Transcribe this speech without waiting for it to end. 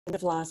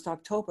of last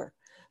October.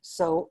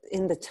 So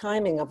in the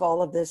timing of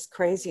all of this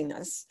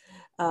craziness,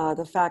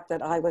 the fact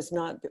that I was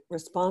not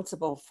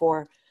responsible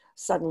for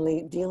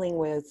suddenly dealing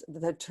with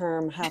the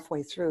term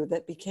halfway through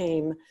that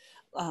became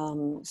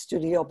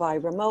studio by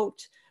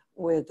remote,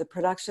 with the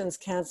productions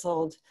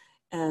canceled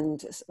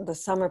and the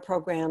summer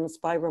programs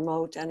by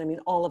remote, and I mean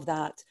all of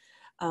that,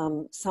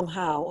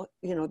 somehow,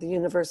 you know, the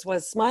universe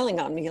was smiling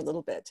on me a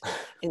little bit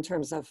in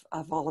terms of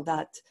all of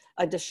that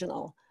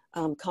additional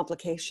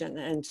complication,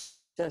 and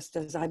just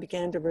as I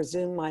began to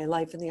resume my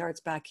life in the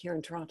arts back here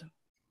in Toronto.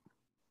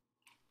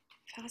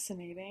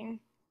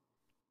 Fascinating.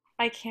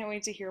 I can't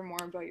wait to hear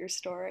more about your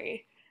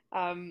story.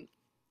 Um,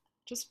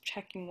 just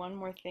checking one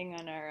more thing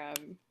on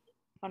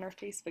our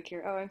Facebook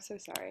here. Oh, I'm so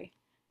sorry.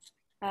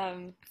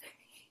 Um,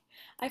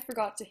 I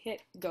forgot to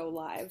hit go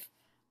live.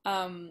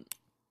 Um,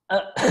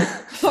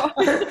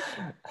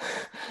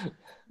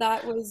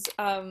 that was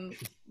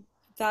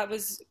that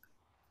was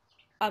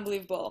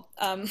unbelievable.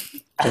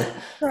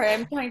 Sorry,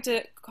 I'm trying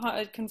to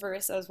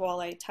converse as while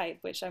I type,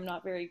 which I'm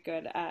not very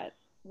good at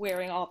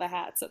wearing all the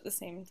hats at the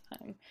same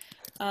time.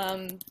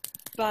 Um,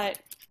 but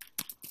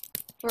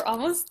we're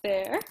almost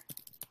there.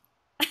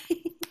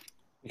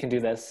 We can do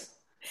this.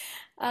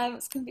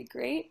 It's gonna be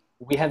great.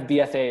 We have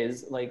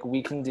BFAs. Like,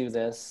 we can do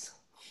this.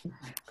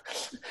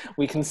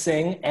 We can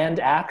sing and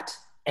act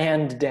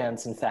and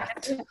dance, in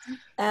fact.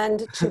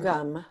 And chew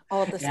gum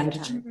all at the same And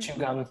time. chew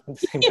gum at the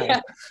same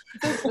time.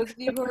 For those of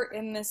you who are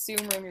in this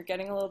Zoom room, you're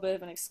getting a little bit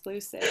of an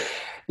exclusive.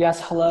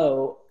 Yes,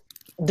 hello.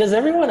 Does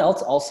everyone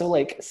else also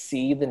like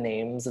see the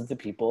names of the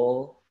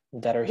people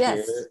that are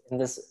Yes. here in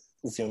this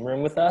Zoom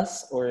room with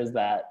us? Or is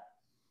that...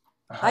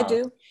 I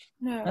do.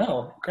 No.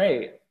 Oh,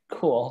 great.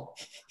 Cool.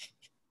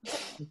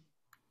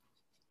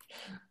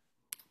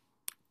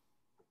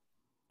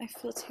 I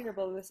feel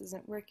terrible this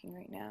isn't working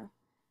right now.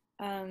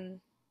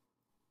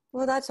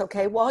 Well, that's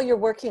okay. While you're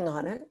working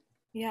on it,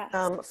 Yeah.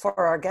 for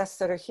our guests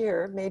that are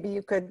here, maybe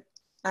you could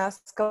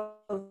ask a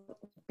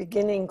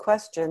beginning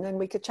question and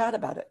we could chat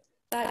about it.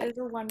 That is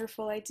a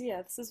wonderful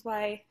idea. This is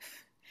why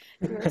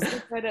you are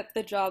so good at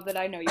the job that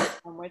I know you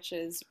from, which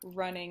is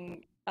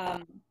running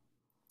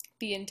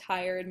the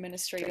entire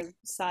administrative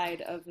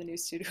side of the new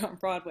studio on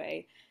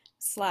Broadway,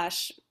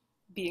 slash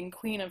being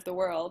queen of the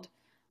world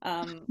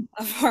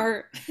of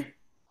our, at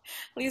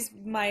least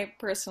my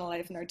personal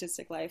life and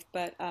artistic life.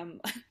 But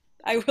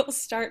I will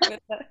start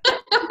with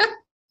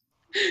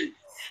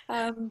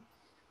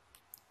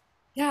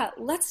yeah,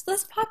 let's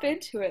pop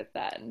into it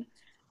then.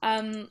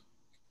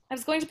 I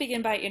was going to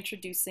begin by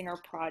introducing our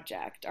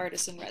project,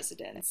 Artist in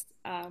Residence,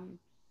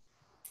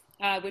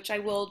 which I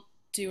will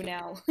do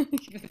now,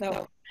 even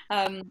though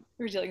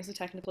we're dealing with some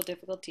technical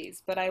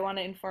difficulties. But I want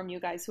to inform you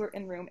guys who are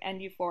in the room,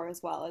 and you four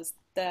as well, as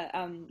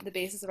the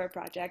basis of our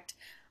project.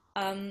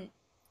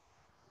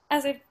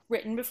 As I've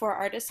written before,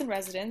 Artists in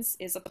Residence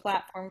is a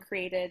platform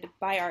created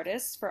by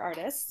artists for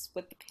artists.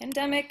 With the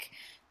pandemic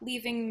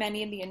leaving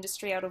many in the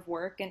industry out of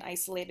work and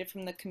isolated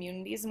from the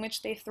communities in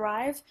which they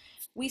thrive,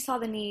 we saw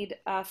the need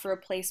for a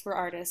place where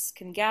artists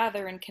can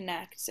gather and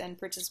connect and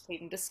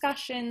participate in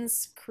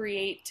discussions,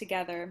 create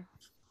together.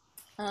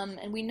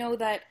 And we know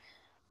that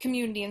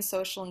community and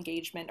social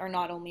engagement are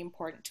not only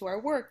important to our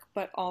work,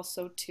 but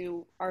also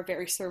to our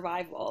very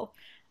survival.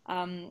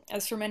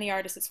 As for many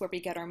artists, it's where we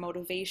get our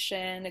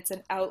motivation, it's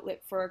an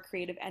outlet for our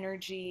creative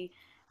energy,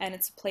 and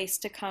it's a place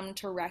to come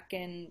to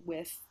reckon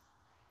with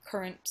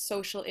current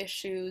social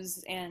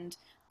issues and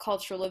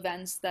cultural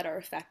events that are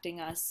affecting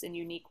us in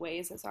unique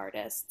ways as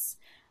artists.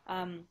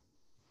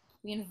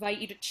 We invite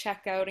you to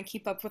check out and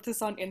keep up with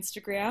us on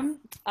Instagram,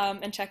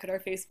 and check out our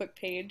Facebook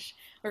page.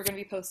 We're going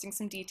to be posting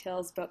some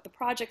details about the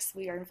projects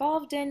we are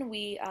involved in.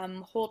 We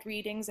hold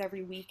readings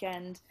every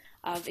weekend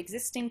of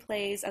existing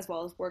plays, as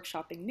well as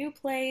workshopping new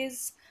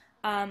plays.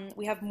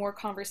 We have more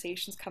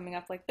conversations coming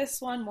up like this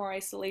one, more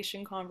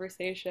isolation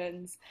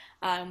conversations.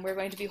 We're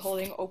going to be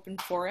holding open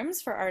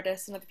forums for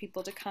artists and other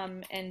people to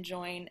come and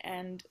join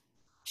and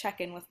check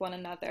in with one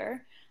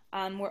another.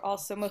 We're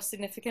also, most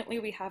significantly,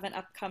 we have an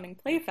upcoming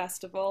play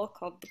festival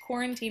called the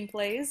Quarantine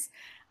Plays,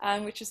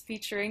 which is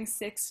featuring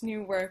 6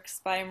 new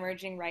works by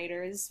emerging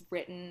writers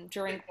written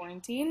during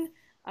quarantine.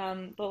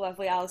 The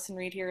lovely Allison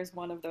Reed here is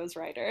one of those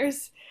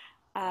writers.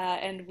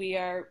 And we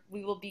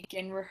will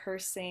begin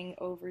rehearsing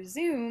over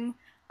Zoom,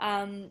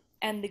 and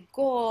the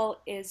goal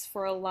is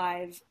for a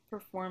live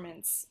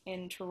performance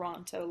in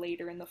Toronto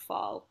later in the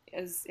fall,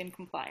 as in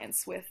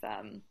compliance with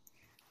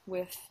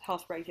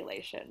health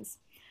regulations.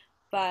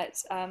 But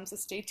so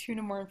stay tuned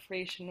to more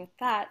information with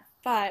that.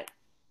 But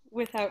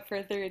without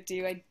further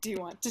ado, I do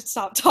want to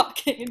stop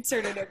talking and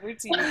turn it over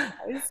to you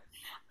guys.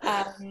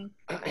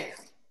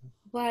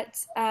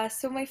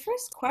 So my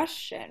first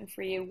question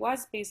for you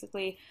was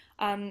basically,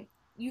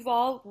 you've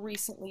all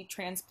recently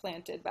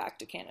transplanted back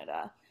to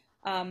Canada,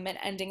 and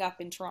ending up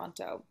in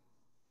Toronto.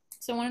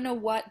 So I want to know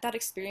what that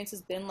experience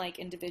has been like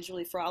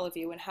individually for all of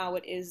you, and how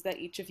it is that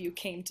each of you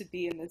came to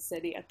be in this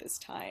city at this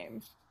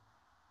time.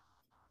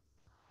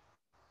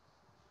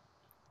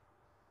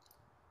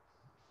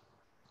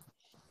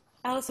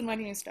 Allison, why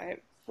don't you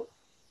start?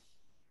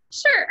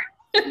 Sure.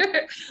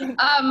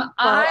 Well,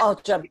 I'll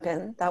jump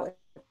in. That would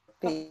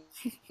be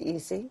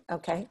easy.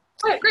 Okay.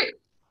 Okay, great.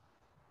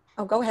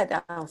 Oh, go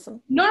ahead,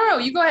 Allison. No,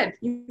 you go ahead.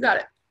 You got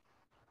it.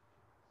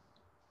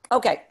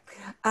 Okay.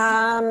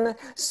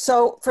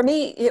 So for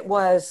me, it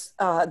was,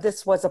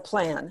 this was a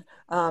plan,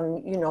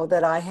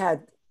 that I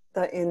had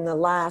in the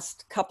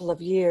last couple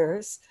of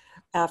years,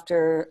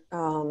 after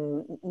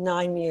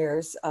 9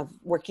 years of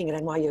working at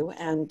NYU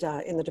and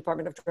in the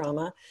Department of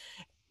Drama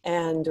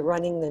and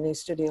running the new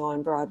studio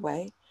on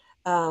Broadway,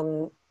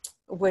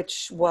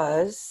 which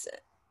was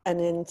an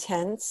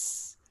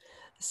intense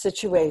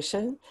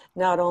situation,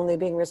 not only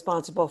being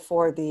responsible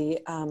for the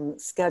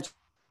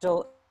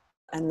schedule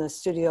and the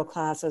studio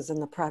classes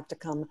and the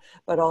practicum,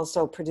 but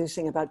also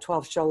producing about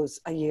 12 shows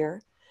a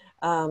year.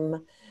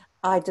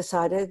 I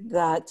decided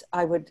that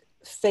I would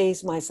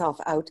phase myself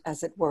out,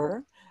 as it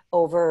were,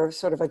 over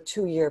sort of a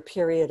 2-year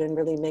period and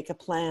really make a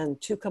plan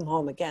to come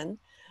home again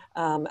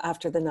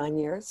after the 9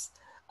 years,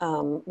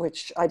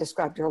 which I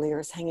described earlier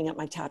as hanging up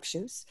my tap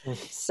shoes.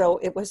 So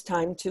it was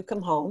time to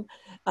come home.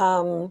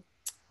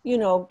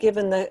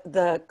 Given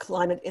the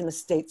climate in the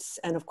States,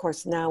 and of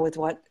course now with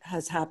what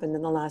has happened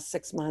in the last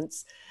 6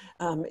 months,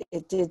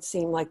 it did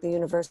seem like the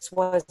universe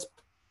was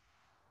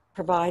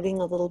providing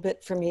a little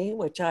bit for me,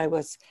 which I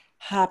was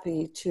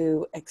happy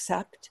to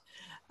accept.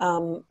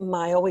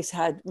 I always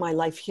had my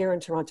life here in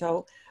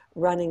Toronto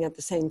running at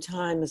the same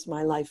time as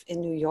my life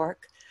in New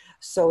York.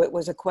 So it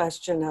was a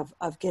question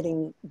of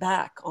getting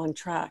back on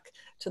track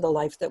to the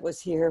life that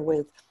was here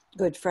with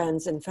good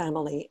friends and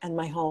family and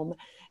my home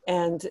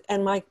and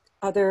my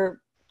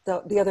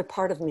the other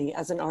part of me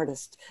as an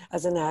artist,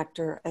 as an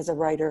actor, as a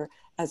writer,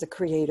 as a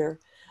creator.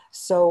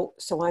 So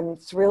I'm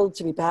thrilled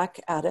to be back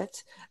at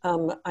it.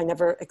 I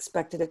never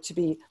expected it to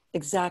be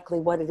exactly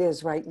what it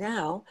is right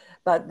now,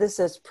 but this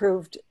has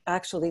proved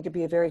actually to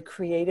be a very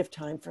creative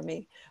time for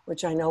me,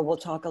 which I know we'll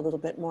talk a little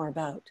bit more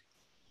about.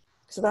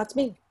 So that's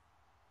me.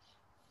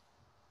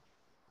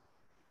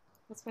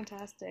 That's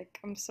fantastic.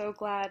 I'm so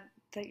glad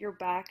that you're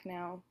back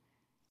now.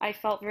 I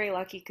felt very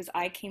lucky because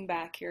I came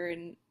back here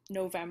in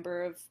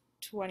November of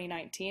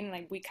 2019,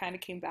 and we kind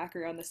of came back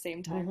around the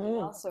same time as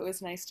well. So it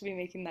was nice to be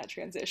making that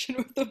transition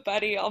with a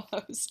buddy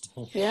almost.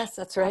 Yes,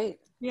 that's right.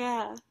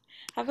 Yeah.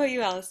 How about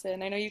you,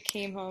 Allison? I know you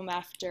came home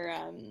after,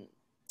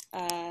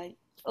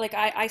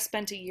 I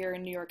spent a year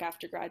in New York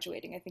after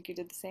graduating. I think you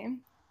did the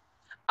same.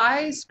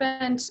 I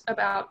spent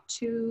about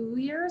 2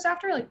 years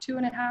after, like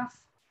 2.5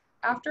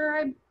 after,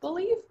 I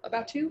believe,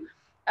 about 2,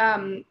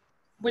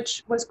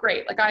 which was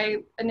great. Like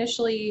I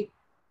initially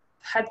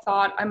had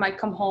thought I might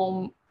come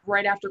home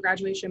right after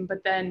graduation,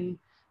 but then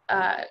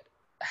I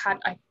had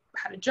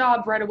a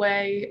job right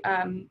away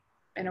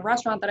in a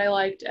restaurant that I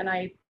liked, and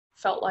I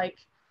felt like,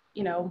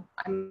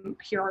 I'm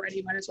here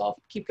already, might as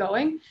well keep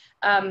going.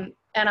 And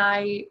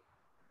I'm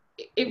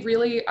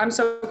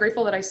so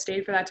grateful that I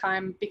stayed for that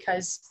time,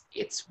 because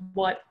it's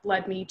what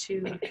led me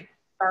to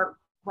start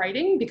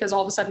writing, because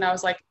all of a sudden I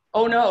was like,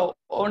 oh no,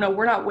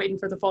 we're not waiting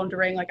for the phone to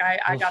ring. Like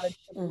I gotta do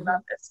something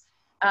about this.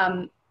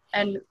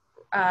 And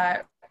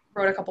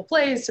wrote a couple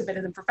plays,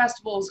 submitted them for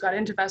festivals, got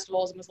into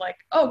festivals, and was like,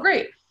 oh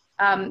great.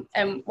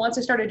 And once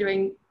I started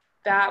doing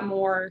that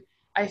more,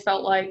 I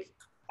felt like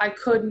I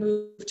could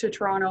move to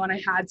Toronto, and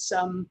I had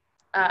some,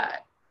 I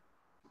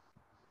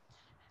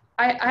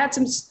had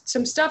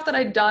some stuff that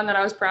I'd done that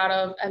I was proud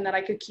of and that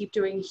I could keep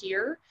doing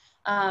here.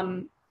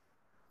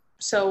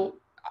 So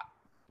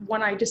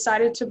when I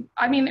decided to,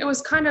 it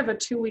was kind of a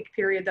 2-week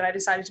period that I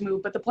decided to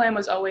move, but the plan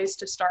was always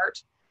to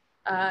start,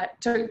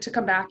 to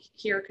come back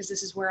here, because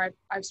this is where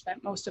I've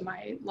spent most of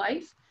my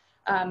life.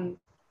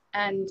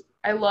 And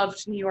I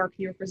loved New York.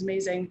 New York was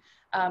amazing.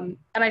 And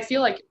I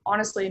feel like,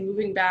 honestly,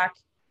 moving back,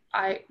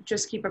 I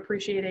just keep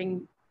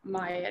appreciating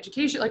my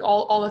education. Like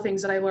all the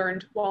things that I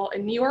learned while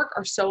in New York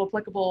are so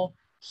applicable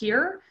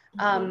here.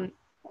 And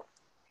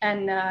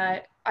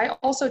I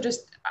also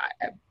just,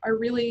 I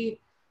really,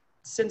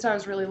 since I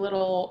was really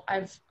little,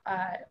 I've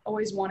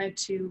always wanted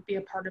to be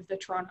a part of the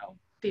Toronto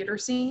theater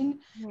scene.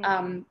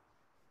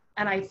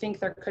 And I think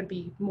there could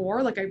be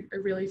more. Like I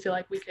really feel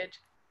like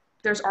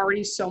there's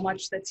already so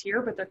much that's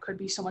here, but there could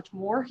be so much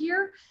more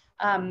here.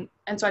 And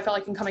so I felt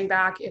like in coming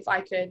back, if I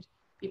could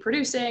be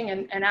producing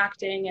and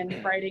acting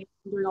and writing,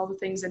 and doing all the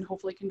things, and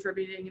hopefully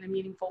contributing in a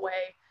meaningful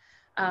way,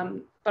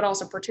 but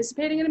also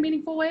participating in a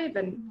meaningful way,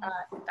 then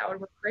that would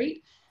work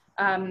great.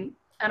 And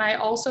I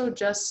also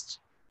just,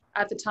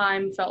 at the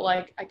time, felt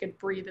like I could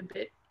breathe a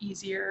bit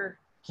easier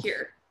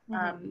here.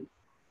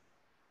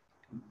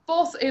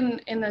 Both in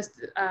this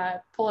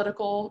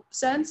political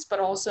sense, but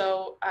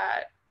also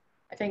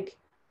I think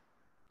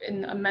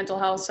in a mental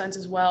health sense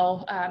as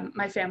well.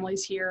 My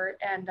family's here,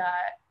 and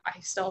I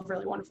still have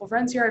really wonderful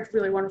friends here. I have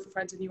really wonderful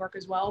friends in New York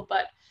as well,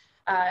 but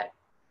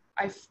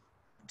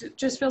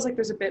just feels like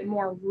there's a bit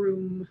more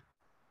room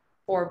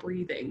for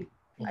breathing,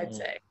 I'd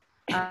say,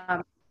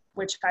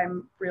 which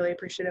I'm really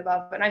appreciative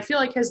of. And I feel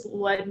like has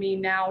led me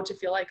now to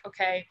feel like,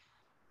 okay,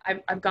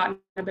 I've gotten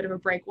a bit of a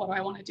break. What do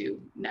I want to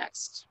do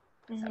next?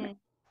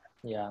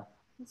 Yeah.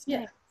 That's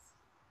nice.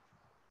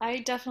 I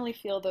definitely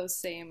feel those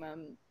same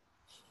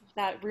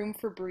That room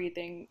for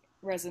breathing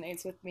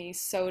resonates with me.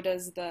 So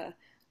does the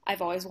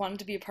I've always wanted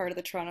to be a part of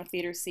the Toronto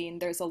theater scene.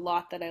 There's a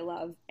lot that I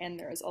love, and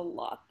there's a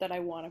lot that I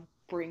want to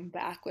bring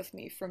back with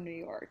me from New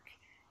York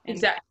and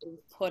Exactly. kind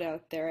of put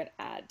out there and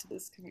add to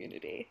this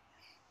community.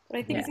 What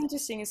I think Yeah. is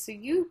interesting is so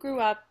you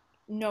grew up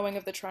knowing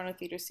of the Toronto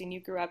theater scene,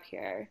 you grew up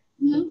here.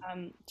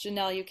 Mhm.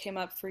 Janelle, you came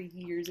up for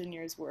years and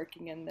years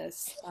working in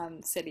this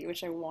city,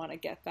 which I want to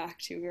get back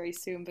to very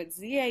soon. But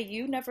Ziye,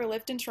 you never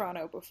lived in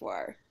Toronto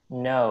before,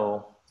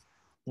 No,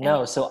 and you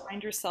no. So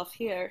find yourself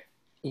here.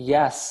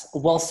 yes.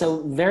 Well,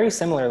 so very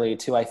similarly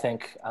to, I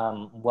think,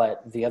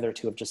 what the other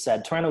two have just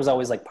said, Toronto was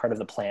always like part of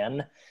the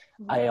plan.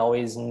 Mhm. I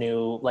always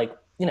knew, like,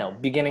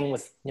 beginning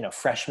with,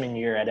 freshman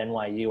year at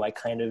NYU, I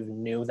kind of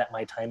knew that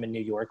my time in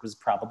New York was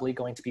probably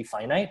going to be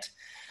finite.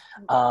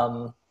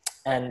 Um,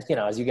 and,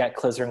 as you get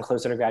closer and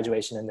closer to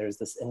graduation and there's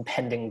this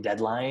impending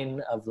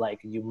deadline of like,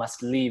 you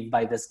must leave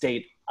by this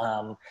date,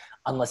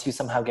 unless you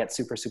somehow get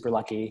super, super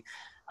lucky.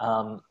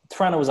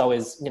 Toronto was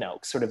always,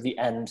 sort of the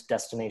end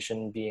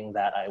destination, being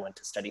that I went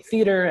to study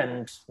theater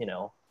and,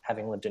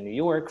 having lived in New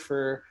York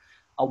for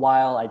a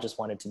while, I just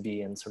wanted to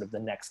be in sort of the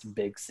next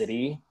big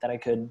city that I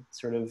could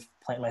sort of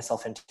plant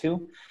myself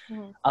into.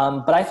 Mhm.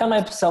 But I found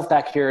myself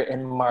back here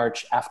in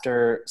March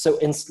after,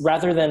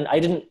 rather than, I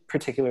didn't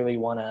particularly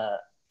want to,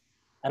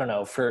 I don't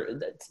know, for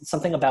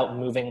something about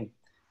moving,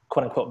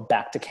 quote unquote,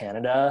 back to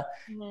Canada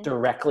Mhm.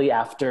 directly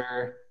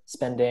after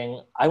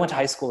I went to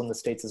high school in the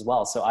States as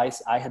well. So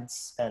I had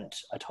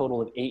spent a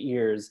total of 8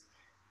 years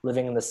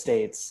living in the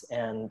States.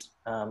 And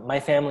my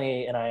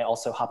family and I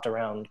also hopped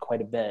around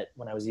quite a bit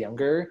when I was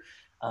younger,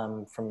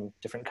 from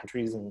different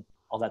countries and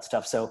all that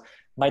stuff. So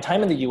my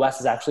time in the US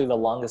is actually the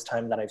longest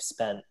time that I've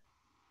spent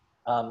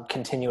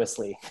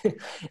continuously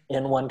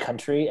in one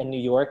country. In New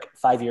York,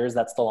 5 years,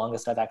 that's the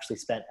longest I've actually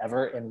spent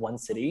ever in one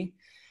city.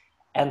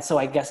 And so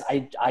I guess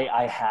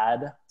I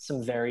had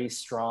some very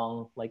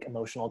strong like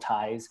emotional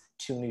ties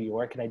to New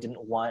York, and I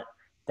didn't want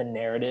the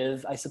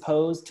narrative, I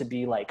suppose, to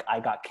be like, I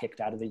got kicked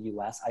out of the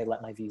US, I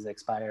let my visa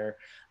expire,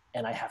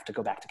 and I have to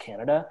go back to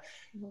Canada.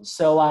 Mhm.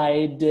 So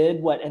I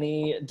did what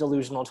any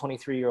delusional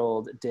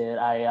 23-year-old did.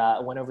 I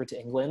went over to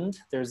England.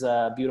 There's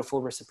a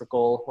beautiful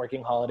reciprocal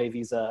working holiday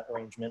visa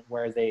arrangement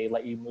where they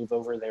let you move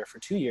over there for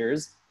 2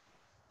 years.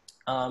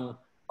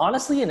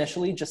 Honestly,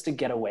 initially, just to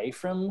get away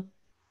from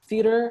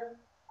theater.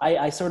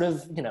 I sort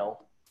of,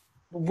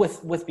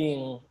 with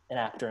being an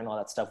actor and all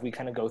that stuff, we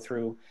kind of go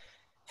through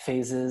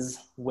phases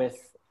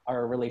with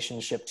our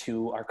relationship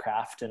to our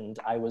craft. And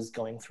I was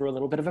going through a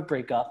little bit of a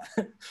breakup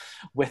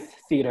with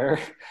theater,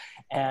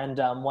 and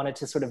wanted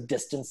to sort of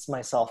distance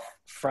myself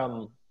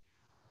from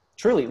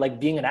truly like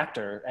being an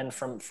actor and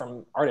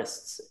from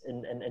artists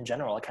in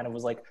general. I kind of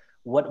was like,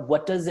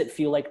 what does it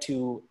feel like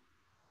to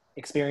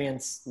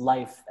experience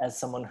life as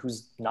someone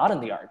who's not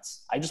in the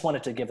arts? I just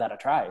wanted to give that a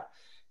try.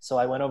 So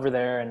I went over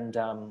there and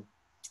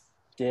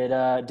did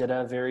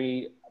a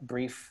very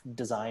brief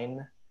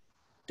design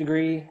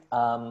degree,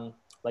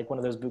 like one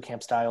of those boot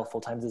camp style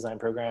full-time design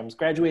programs.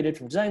 Graduated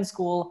from design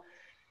school,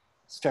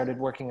 started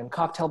working in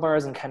cocktail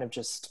bars, and kind of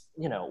just,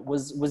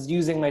 was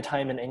using my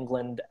time in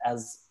England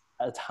as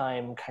a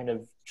time kind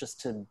of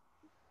just to,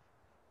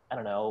 I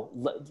don't know,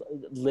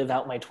 live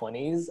out my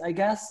 20s, I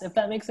guess, if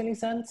that makes any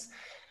sense.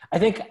 I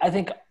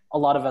think a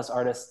lot of us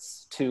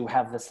artists too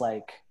have this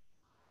like,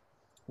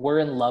 we're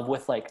in love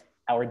with like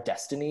our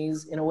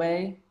destinies in a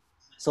way.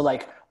 So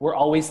like we're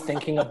always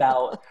thinking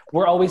about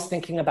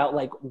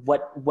like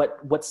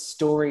what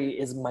story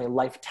is my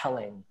life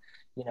telling,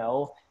 you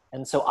know?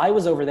 And so I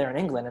was over there in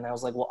England and I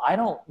was like, well, I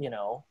don't,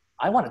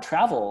 I want to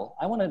travel.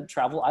 I want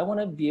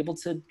to be able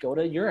to go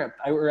to Europe,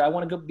 or I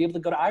want to be able to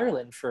go to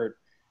Ireland for,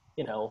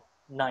 £9.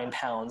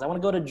 I want to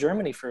go to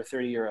Germany for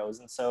 30 euros.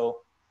 And so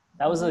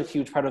that was a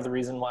huge part of the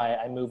reason why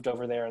I moved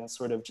over there, and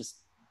sort of just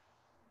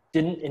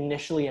didn't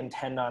initially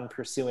intend on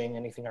pursuing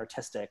anything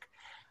artistic.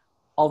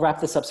 I'll wrap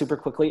this up super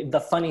quickly.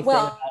 The funny thing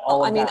about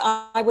all of that.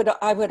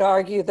 I would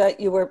argue that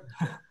you were,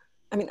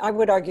 I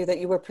would argue that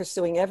you were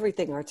pursuing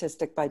everything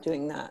artistic by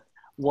doing that.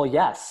 Well,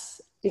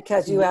 yes.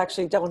 Because you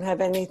actually don't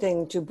have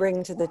anything to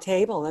bring to the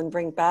table and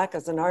bring back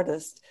as an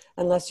artist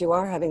unless you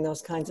are having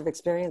those kinds of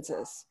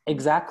experiences.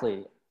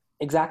 Exactly.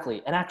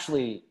 And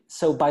actually,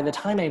 so by the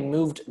time I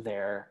moved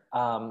there,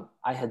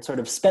 I had sort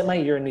of spent my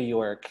year in New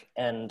York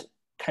and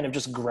kind of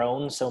just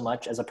grown so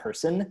much as a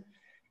person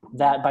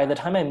that by the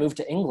time I moved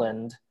to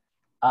England,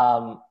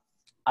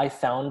 I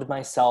found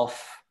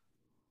myself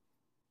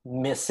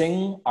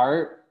missing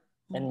art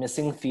and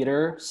missing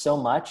theater so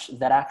much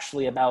that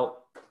actually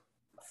about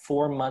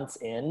 4 months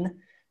in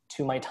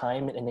to my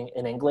time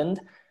in England,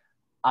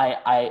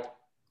 I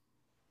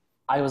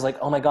was like,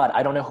 oh my God,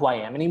 I don't know who I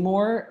am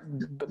anymore.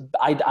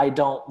 I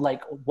don't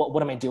like,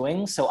 what am I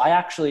doing? So I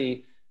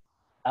actually,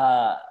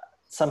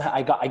 somehow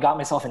I got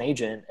myself an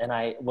agent, and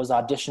I was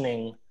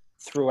auditioning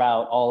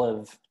throughout all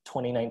of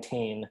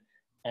 2019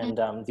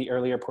 and the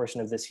earlier portion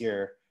of this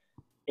year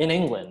in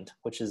England,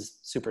 which is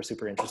super,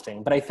 super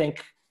interesting. But I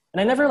think,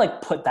 and I never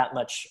like put that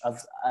much of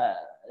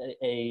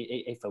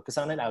a focus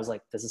on it. I was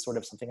like, this is sort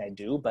of something I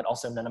do, but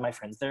also none of my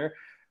friends there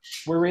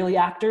were really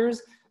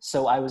actors.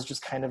 So I was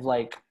just kind of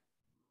like,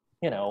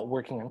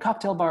 working in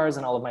cocktail bars,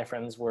 and all of my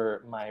friends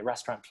were my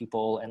restaurant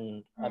people,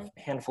 and a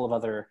handful of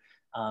other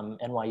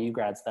NYU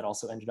grads that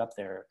also ended up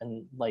there.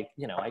 And I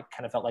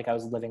kind of felt like I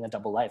was living a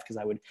double life, because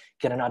I would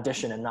get an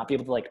audition and not be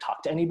able to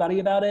talk to anybody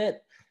about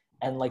it,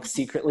 and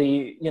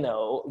secretly,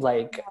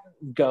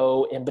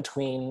 go in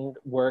between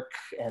work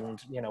and,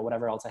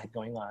 whatever else I had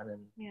going on.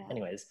 And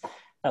anyways,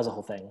 that was a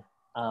whole thing.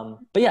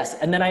 But yes,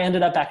 and then I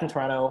ended up back in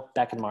Toronto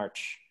back in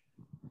March.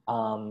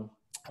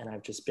 And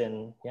I've just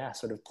been,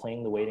 sort of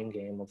playing the waiting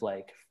game of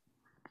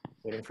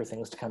waiting for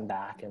things to come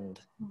back. And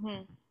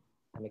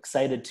I'm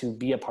excited to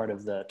be a part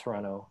of the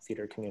Toronto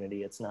theater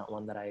community. It's not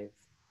one that I've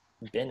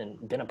been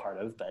a part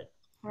of, but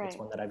it's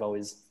one that I've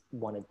always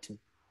wanted to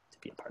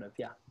be a part of.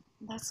 Yeah.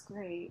 That's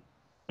great.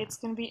 It's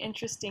going to be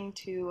interesting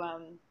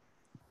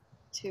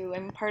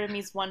and part of me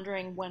is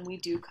wondering, when we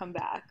do come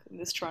back in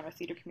this Toronto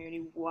theater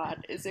community,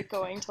 what is it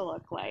going to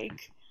look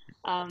like?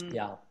 And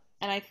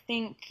I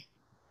think,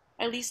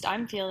 at least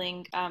I'm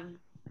feeling,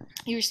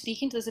 you were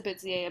speaking to this a bit,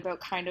 Ziye,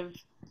 about kind of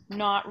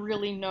not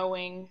really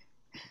knowing.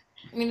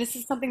 I mean, this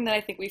is something that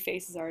I think we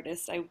face as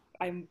artists.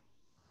 I'm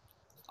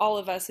all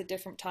of us at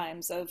different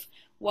times of,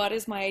 what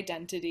is my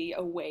identity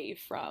away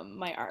from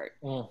my art?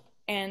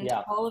 And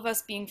all of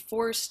us being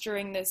forced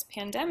during this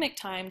pandemic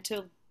time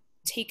to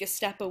take a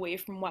step away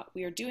from what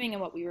we were doing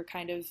and what we were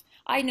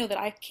I know that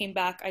I came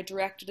back, I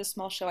directed a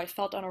small show, I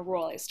felt on a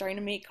roll, I was starting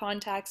to make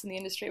contacts in the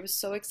industry, I was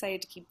so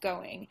excited to keep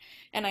going,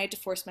 and I had to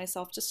force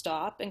myself to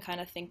stop and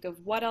kind of think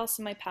of, what else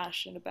am I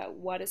passionate about,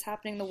 what is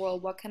happening in the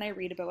world, what can I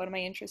read about, what am I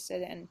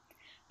interested in,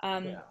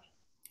 and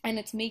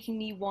it's making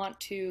me want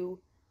to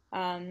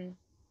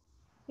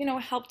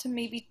help to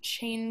maybe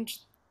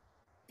change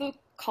the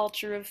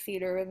culture of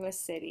theater in the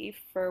city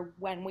for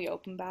when we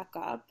open back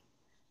up.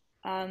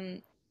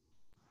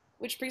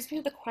 Which brings me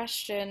to the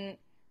question,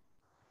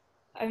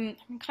 I'm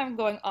kind of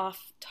going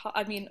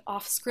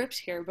off script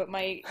here, but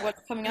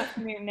what's coming up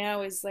for me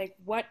now is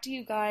what do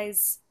you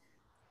guys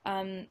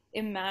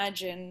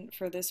imagine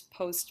for this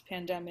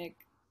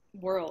post-pandemic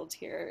world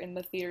here in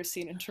the theater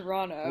scene in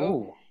Toronto?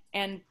 Ooh.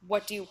 And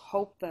what do you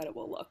hope that it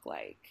will look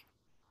like?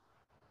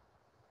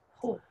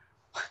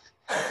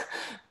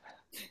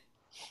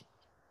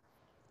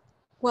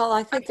 Well,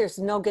 I think there's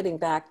no getting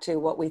back to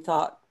what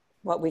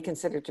we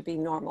considered to be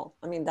normal.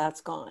 I mean,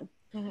 that's gone.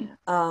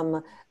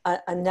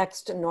 A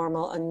next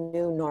normal, a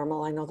new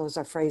normal. I know those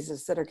are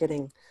phrases that are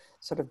getting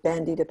sort of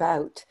bandied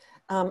about.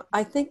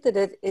 I think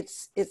that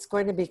it's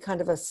going to be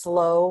kind of a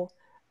slow,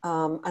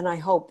 and I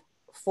hope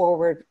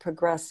forward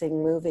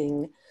progressing,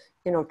 moving,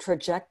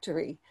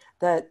 trajectory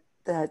that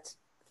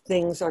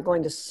things are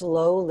going to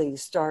slowly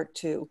start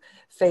to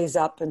phase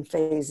up and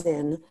phase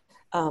in.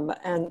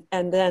 And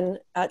then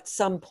at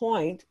some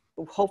point,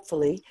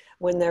 hopefully,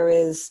 when there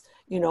is,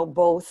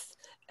 both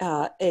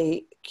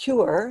a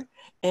cure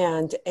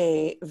and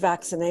a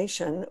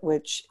vaccination,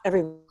 which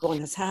everyone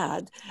has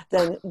had,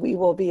 then we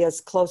will be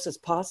as close as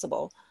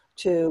possible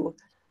to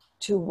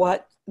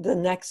what the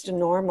next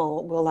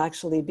normal will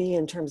actually be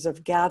in terms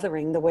of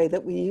gathering the way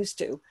that we used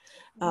to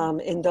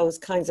in those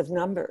kinds of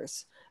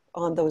numbers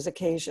on those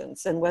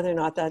occasions. And whether or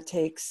not that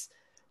takes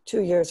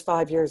 2 years,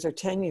 5 years, or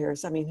 10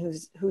 years, I mean,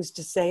 who's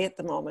to say at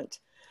the moment?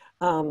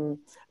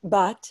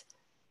 But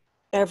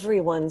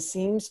everyone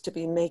seems to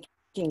be making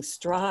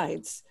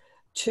strides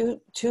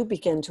to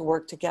begin to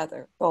work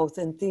together, both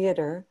in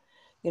theater.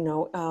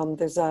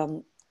 There's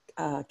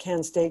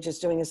Can Stage is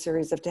doing a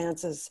series of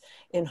dances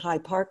in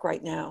Hyde Park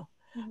right now.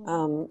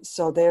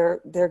 So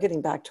they're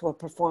getting back to a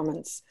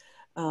performance.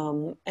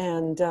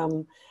 And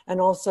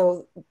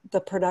also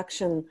the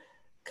production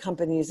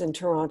companies in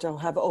Toronto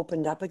have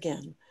opened up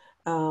again.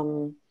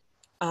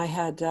 I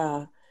had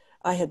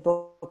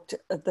booked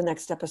the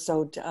next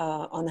episode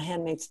on The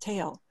Handmaid's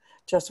Tale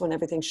just when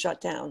everything shut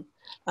down.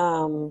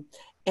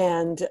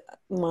 And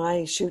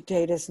my shoot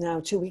date is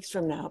now 2 weeks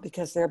from now,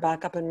 because they're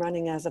back up and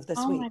running as of this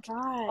week. Oh my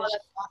gosh. Oh,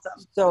 that's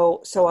awesome.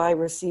 So I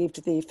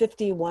received the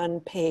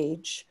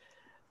 51-page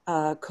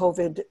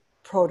COVID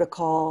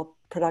protocol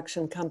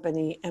production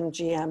company,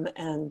 MGM,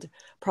 and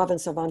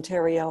Province of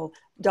Ontario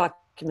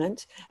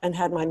document, and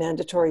had my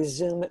mandatory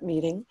Zoom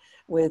meeting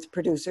with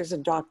producers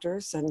and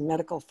doctors and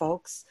medical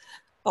folks,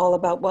 all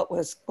about what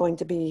was going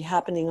to be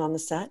happening on the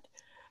set.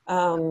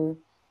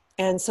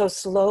 And so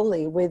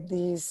slowly, with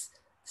these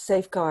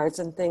safeguards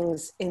and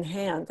things in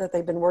hand that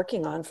they've been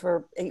working on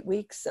for 8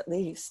 weeks at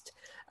least,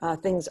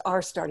 things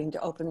are starting to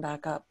open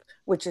back up,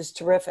 which is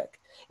terrific.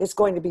 It's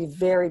going to be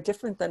very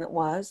different than it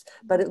was,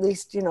 but at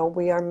least,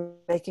 we are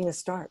making a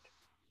start.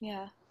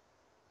 Yeah.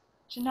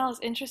 Janelle, is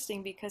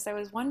interesting because I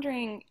was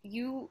wondering,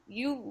 you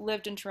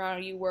lived in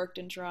Toronto, you worked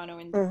in Toronto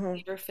in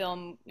theater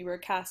film, you were a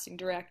casting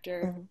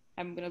director.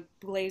 I'm going to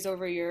glaze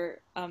over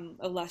your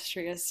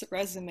illustrious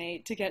resume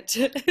to get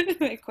to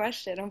my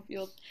question,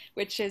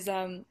 which is,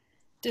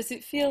 does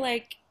it feel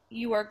like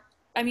you are,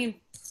 I mean,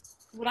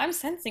 what I'm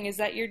sensing is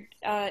that you're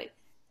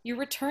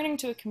returning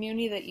to a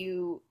community that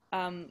you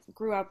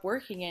grew up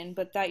working in,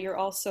 but that you're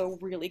also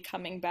really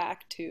coming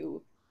back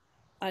to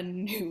a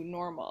new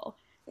normal.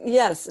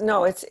 Yes,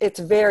 no, it's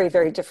very,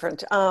 very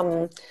different.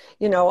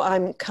 You know,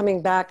 I'm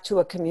coming back to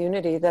a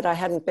community that I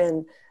hadn't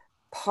been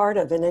part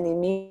of in any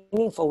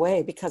meaningful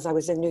way because I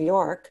was in New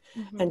York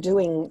and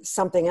doing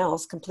something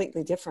else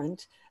completely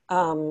different,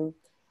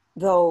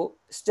 though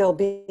still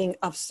being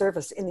of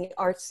service in the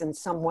arts in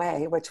some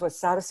way, which was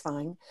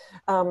satisfying.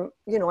 You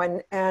know,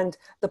 and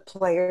the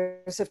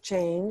players have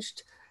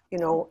changed. You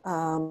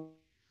know,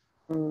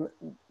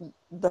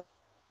 the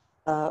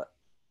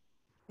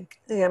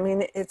I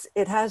mean,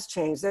 it has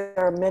changed. There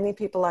are many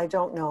people I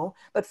don't know,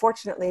 but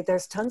fortunately,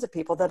 there's tons of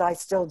people that I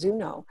still do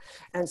know,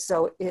 and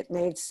so it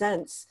made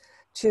sense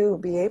to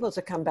be able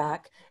to come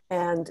back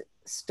and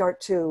start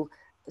to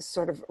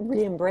sort of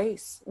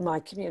re-embrace my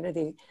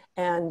community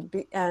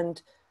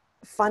and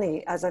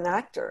funny as an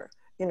actor,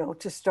 you know,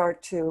 to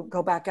start to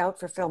go back out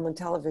for film and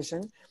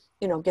television,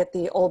 you know, get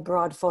the old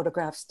broad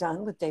photographs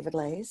done with David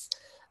Lays,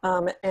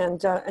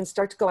 and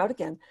start to go out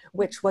again,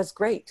 which was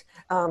great,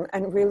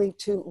 and really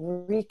to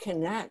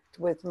reconnect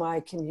with my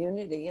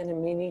community in a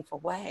meaningful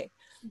way.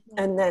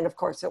 And then, of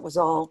course, it was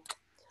all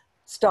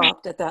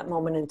stopped at that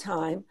moment in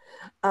time.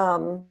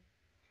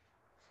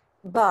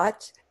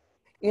 But,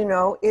 you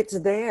know, it's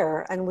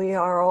there and we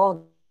are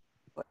all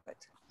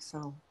it.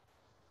 So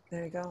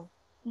there you go.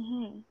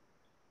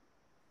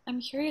 I'm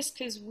curious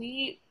because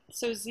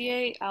so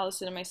Ziye,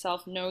 Allison, and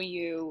myself know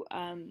you,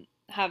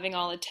 having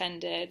all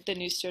attended the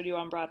new studio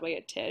on Broadway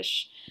at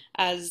Tisch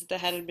as the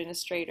head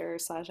administrator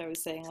slash, I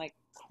was saying, like,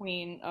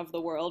 queen of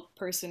the world,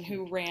 person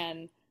who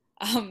ran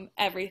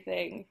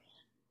everything,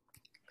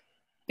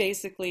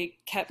 basically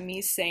kept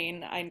me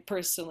sane. I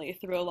personally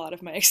through a lot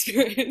of my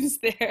experience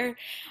there.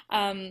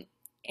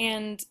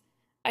 And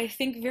I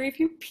think very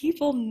few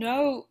people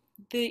know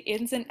the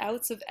ins and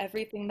outs of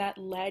everything that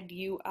led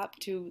you up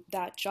to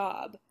that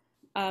job.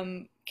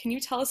 Can you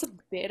tell us a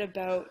bit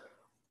about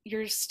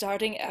your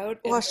starting out?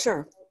 Well,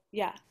 sure.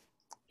 Yeah,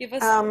 give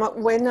us.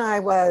 When I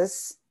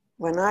was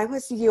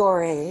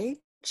your age,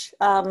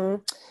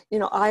 you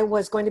know, I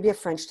was going to be a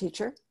French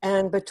teacher,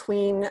 and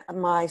between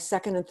my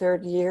second and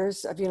third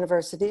years of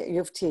university at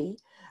U of T,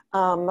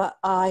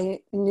 I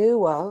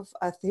knew of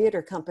a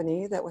theater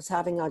company that was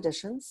having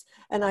auditions,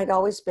 and I'd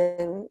always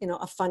been, you know,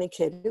 a funny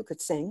kid who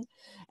could sing,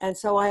 and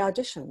so I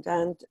auditioned,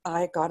 and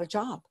I got a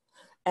job.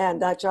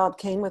 And that job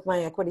came with my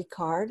equity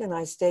card, and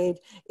I stayed.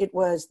 It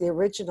was the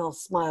original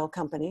Smile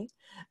Company,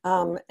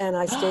 and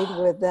I stayed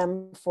with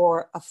them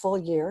for a full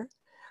year.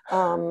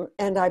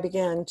 And I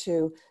began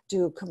to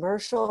do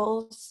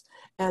commercials,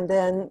 and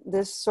then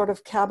this sort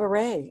of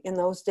cabaret. In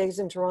those days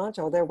in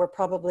Toronto, there were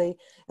probably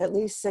at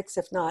least 6,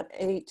 if not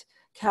 8,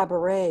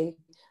 cabaret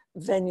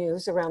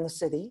venues around the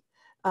city,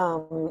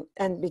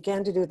 and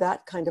began to do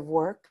that kind of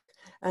work.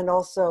 And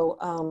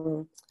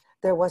also,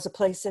 there was a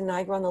place in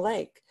Niagara on the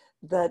Lake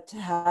that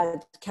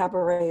had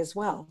cabaret as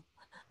well.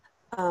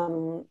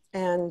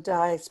 And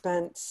I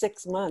spent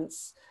 6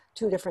 months,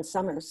 2 different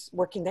summers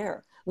working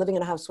there, living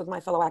in a house with my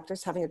fellow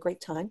actors, having a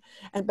great time.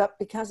 But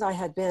because I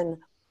had been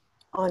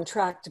on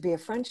track to be a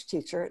French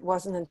teacher, it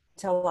wasn't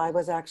until I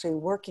was actually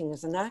working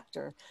as an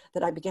actor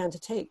that I began to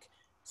take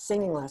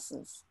singing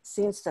lessons,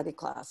 scene study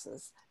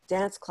classes,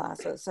 dance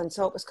classes. And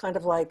so it was kind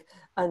of like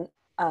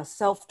a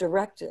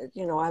self-directed,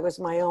 you know, I was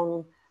my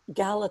own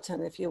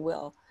Gallatin, if you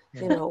will,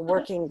 you know,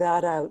 working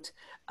that out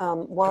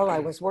while I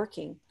was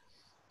working.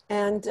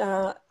 And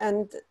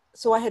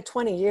so I had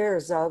 20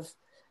 years of,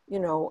 you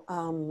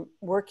know,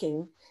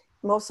 working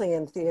mostly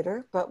in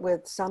theater, but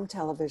with some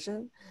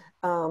television,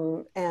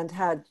 and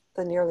had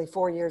the nearly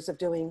 4 years of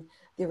doing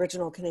the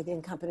original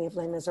Canadian company of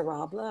Les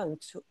Miserables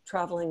and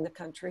traveling the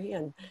country,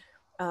 and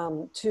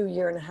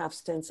 2.5-year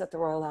stints at the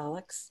Royal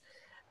Alex.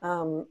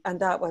 And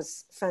that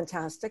was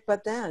fantastic.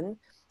 But then,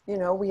 you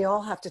know, we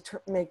all have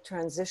to make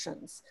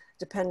transitions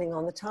depending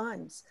on the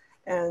times.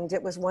 And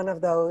it was one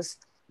of those,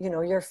 you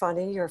know, you're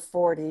funny, you're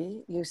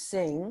 40, you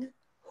sing,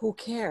 who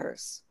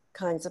cares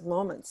kinds of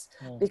moments,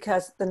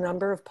 because the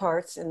number of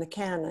parts in the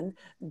canon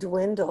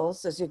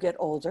dwindles as you get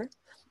older.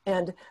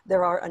 And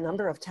there are a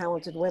number of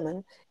talented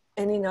women,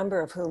 any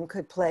number of whom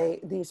could play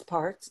these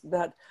parts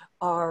that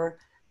are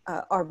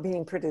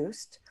being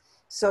produced.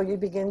 So you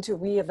begin to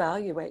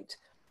reevaluate.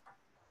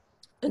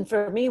 And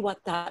for me,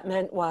 what that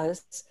meant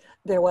was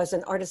there was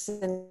an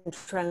artisan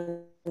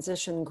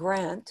transition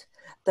grant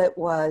that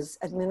was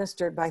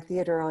administered by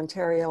Theatre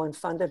Ontario and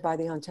funded by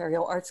the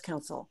Ontario Arts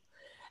Council.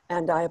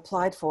 And I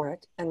applied for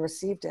it and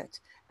received it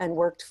and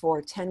worked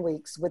for 10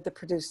 weeks with the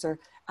producer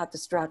at the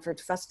Stratford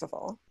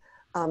Festival,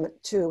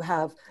 to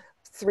have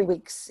 3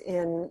 weeks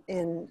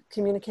in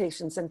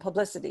communications and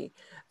publicity,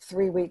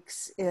 3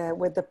 weeks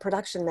with the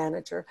production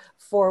manager,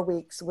 4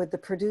 weeks with the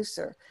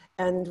producer.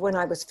 And when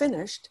I was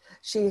finished,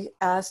 she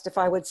asked if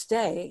I would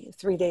stay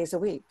 3 days a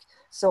week.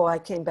 So I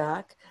came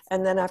back,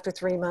 and then after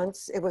 3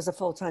 months, it was a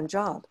full-time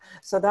job.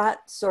 So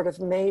that sort of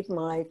made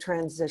my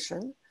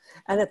transition.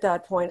 And at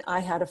that point, I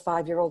had a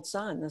 5-year-old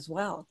son as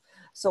well.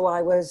 So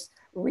I was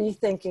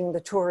rethinking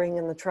the touring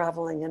and the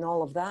traveling and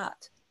all of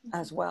that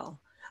as well.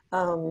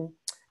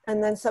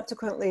 And then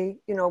subsequently,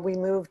 you know, we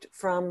moved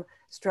from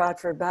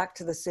Stratford back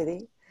to the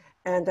city.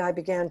 and I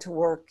began to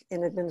work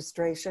in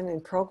administration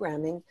and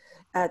programming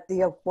at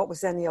the what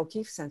was then the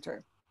O'Keefe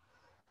Center,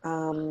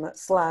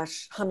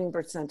 slash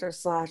Hummingbird Center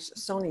slash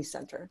Sony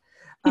Center,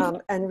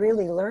 and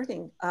really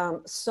learning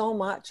so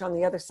much on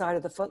the other side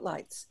of the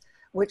footlights,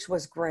 which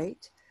was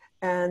great.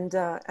 And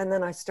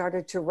then I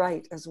started to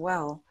write as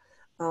well.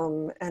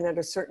 And at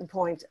a certain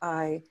point,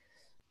 I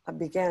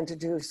began to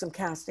do some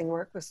casting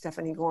work with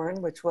Stephanie Gorin,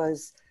 which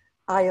was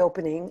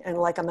eye-opening and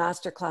like a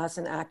master class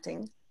in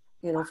acting,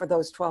 you know, for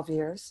those 12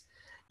 years.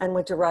 And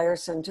went to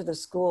Ryerson to the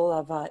School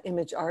of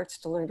Image Arts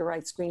to learn to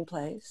write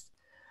screenplays.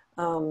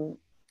 And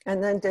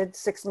then did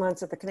 6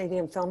 months at the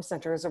Canadian Film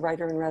Center as a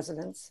writer in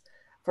residence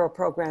for a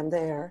program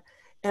there.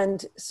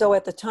 And so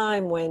at the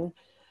time when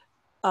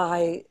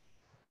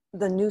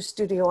the new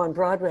studio on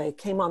Broadway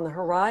came on the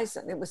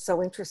horizon, it was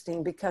so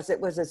interesting because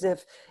it was as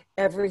if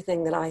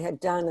everything that I had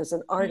done as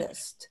an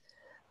artist,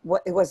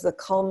 it was the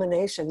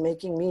culmination,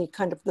 making me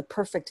kind of the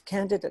perfect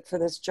candidate for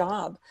this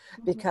job,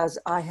 because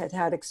I had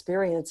had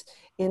experience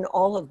in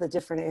all of the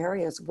different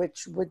areas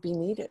which would be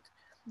needed.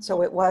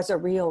 So it was a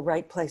real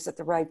right place at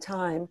the right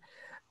time.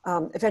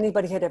 If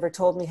anybody had ever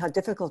told me how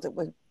difficult it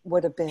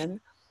would have been,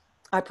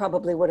 I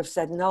probably would have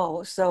said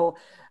no. So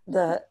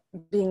the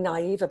being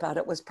naive about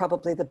it was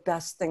probably the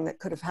best thing that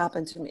could have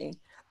happened to me,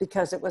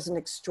 because it was an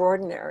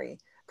extraordinary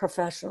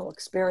professional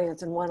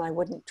experience and one I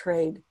wouldn't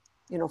trade,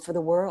 you know, for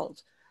the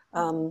world.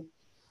 And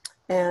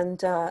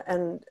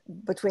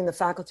between the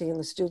faculty and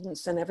the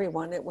students and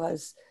everyone, it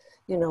was,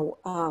 you know,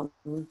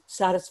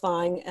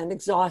 satisfying and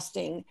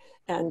exhausting.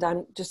 And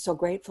I'm just so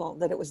grateful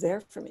that it was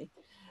there for me.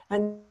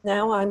 And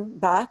now I'm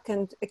back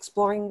and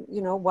exploring,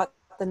 you know, what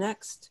the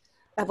next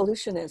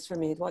evolution is for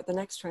me, what the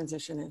next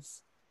transition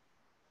is.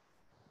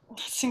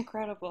 That's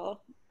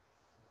incredible.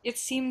 It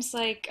seems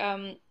like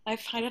I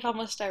find it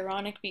almost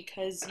ironic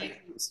because you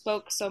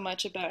spoke so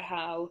much about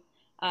how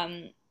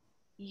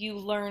you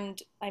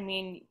learned, I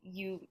mean,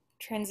 you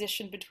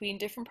transitioned between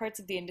different parts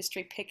of the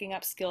industry, picking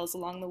up skills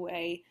along the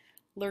way,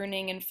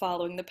 learning and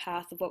following the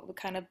path of what would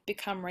kind of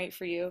become right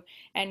for you.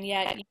 And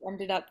yet you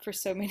ended up for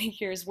so many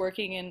years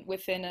working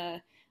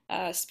within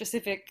a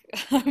specific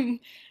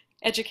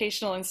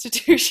educational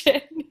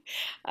institution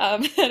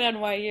at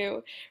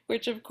NYU,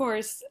 which of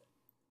course,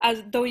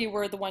 as though you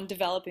were the one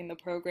developing the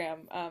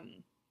program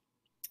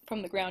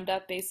from the ground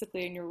up,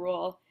 basically in your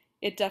role,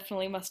 it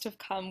definitely must have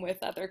come with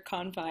other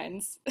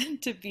confines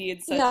to be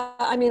in such. Yeah,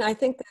 I mean, I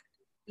think that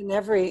in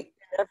every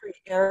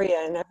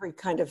area, in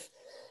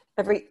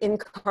every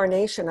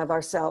incarnation of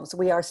ourselves,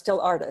 we are still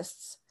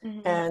artists.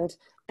 Mm-hmm.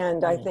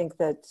 And I think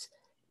that,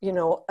 you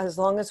know, as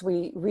long as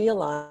we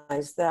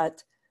realize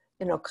that,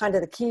 you know, kind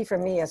of the key for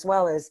me as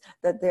well is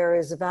that there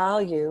is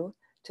value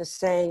to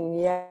saying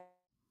yes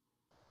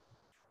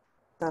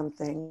to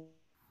something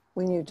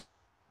when you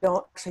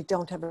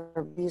don't have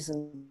a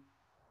reason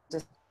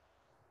to,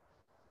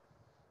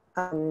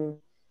 and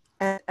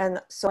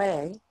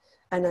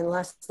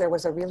unless there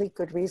was a really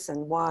good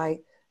reason why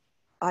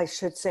I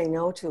should say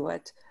no to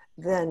it,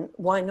 then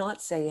why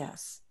not say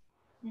yes?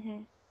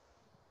 Mm-hmm.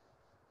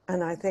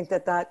 And I think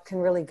that that can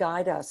really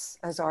guide us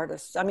as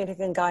artists. I mean, it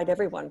can guide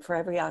everyone for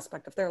every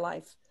aspect of their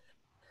life,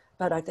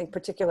 but I think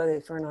particularly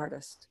for an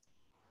artist.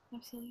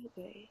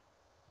 Absolutely.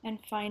 And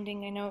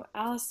finding, I know,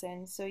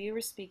 Allison, so you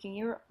were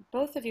speaking,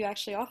 both of you,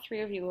 actually, all three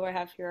of you who I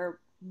have here are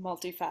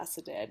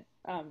multifaceted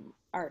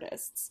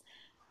artists.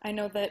 I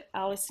know that,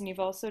 Allison, you've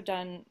also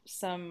done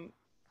some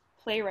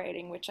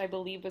playwriting, which I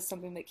believe was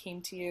something that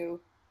came to you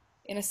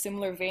in a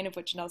similar vein of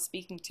what Janelle's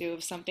speaking to,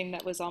 of something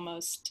that was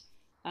almost,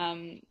 I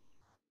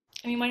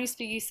mean, when you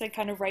speak, you said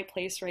kind of right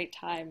place, right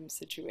time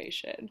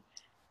situation.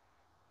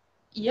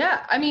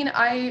 Yeah, I mean,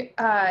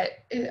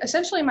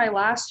 essentially my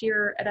last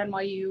year at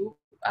NYU,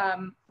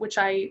 which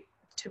I,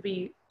 to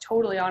be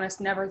totally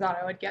honest, never thought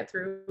I would get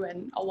through,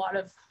 and a lot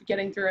of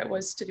getting through it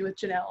was to do with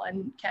Janelle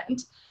and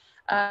Kent.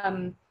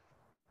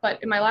 But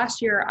in my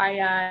last year,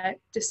 I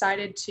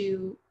decided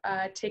to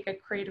take a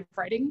creative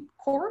writing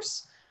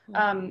course.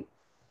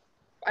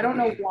 I don't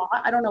know why,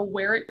 I don't know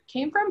where it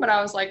came from, but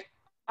I was like,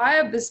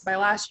 this is my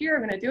last year,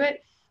 I'm gonna do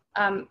it.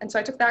 And so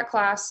I took that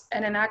class,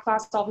 and in that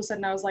class, all of a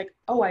sudden I was like,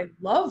 oh, I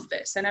love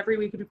this. And every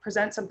week we'd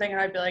present something and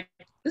I'd be like,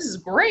 this is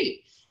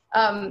great.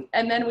 And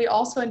then we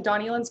also, in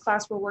Don Elan's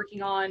class,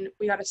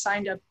 we got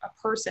assigned a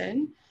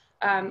person,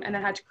 and then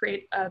had to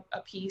create a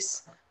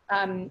piece.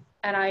 And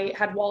I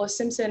had Wallace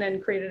Simpson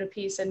and created a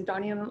piece, and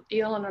Don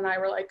Elan and I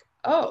were like,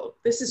 oh,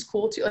 this is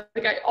cool too.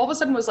 Like I all of a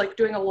sudden was like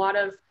doing a lot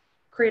of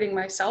creating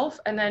myself.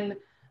 And then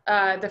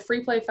the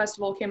Free Play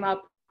Festival came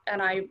up,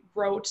 and I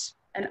wrote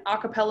an a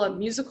cappella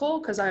musical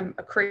because I'm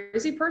a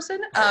crazy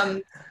person,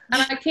 and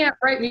I can't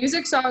write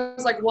music. So I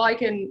was like, well, I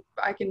can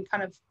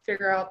kind of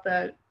figure out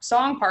the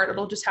song part.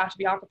 It'll just have to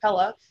be a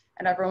cappella.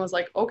 And everyone was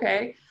like,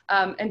 okay,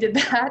 and did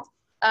that.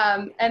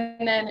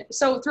 And then,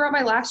 so throughout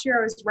my last year,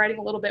 I was writing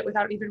a little bit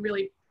without even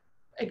really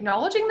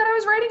acknowledging that I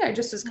was writing. I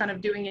just was kind of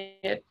doing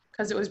it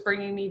because it was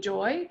bringing me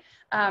joy.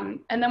 And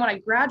then when I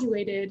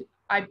graduated,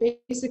 I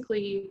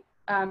basically,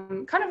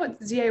 kind of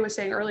what Ziye was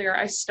saying earlier,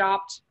 I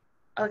stopped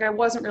like I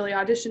wasn't really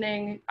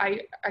auditioning.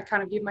 I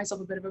kind of gave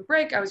myself a bit of a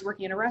break. I was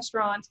working in a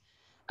restaurant,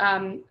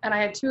 and I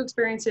had two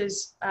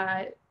experiences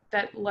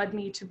that led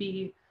me to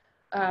be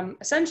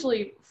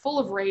essentially full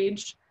of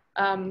rage,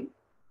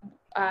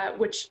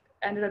 which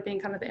ended up being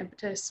kind of the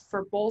impetus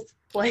for both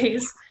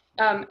plays.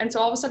 And so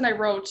all of a sudden I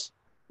wrote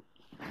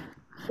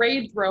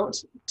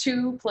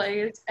two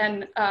plays,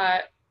 and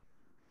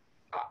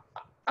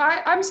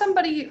I'm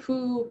somebody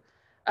who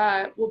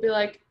will be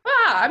like,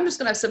 I'm just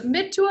gonna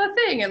submit to a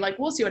thing and like,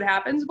 we'll see what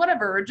happens,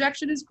 whatever,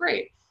 rejection is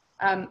great.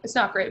 It's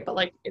not great, but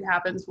like it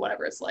happens,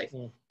 whatever, it's life.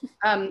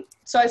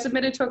 So I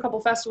submitted to a couple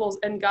festivals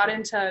and got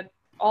into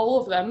all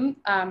of them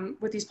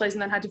with these plays,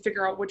 and then had to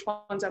figure out which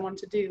ones I wanted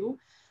to do.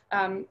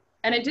 And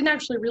it didn't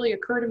actually really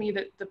occur to me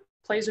that the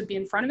plays would be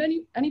in front of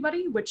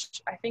anybody,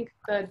 which I think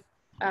that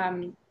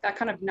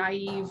kind of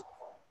naive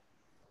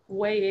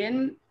way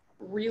in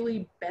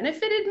really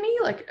benefited me,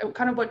 like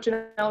kind of what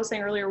Janelle was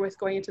saying earlier with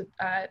going into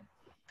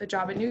the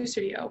job at News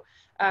Studio,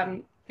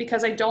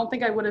 because I don't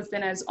think I would have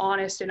been as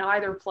honest in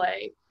either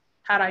play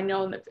had I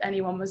known that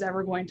anyone was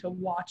ever going to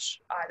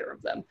watch either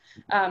of them.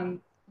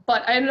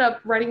 But I ended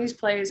up writing these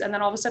plays, and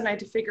then all of a sudden I had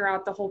to figure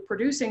out the whole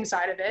producing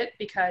side of it,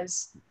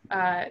 because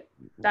that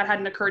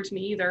hadn't occurred to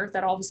me either,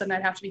 that all of a sudden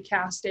I'd have to be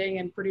casting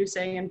and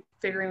producing and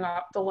figuring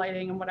out the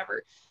lighting and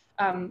whatever.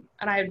 And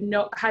I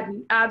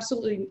had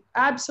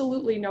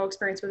absolutely no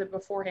experience with it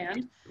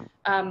beforehand.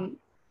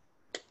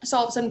 So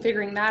all of a sudden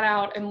figuring that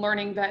out and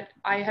learning that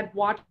I had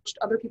watched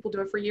other people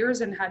do it for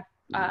years and had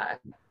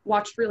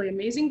watched really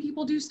amazing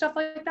people do stuff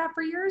like that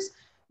for years.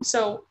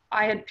 So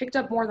I had picked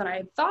up more than I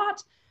had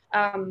thought,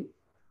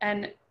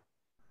 and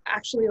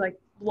actually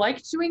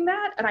liked doing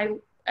that.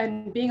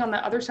 And being on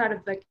the other side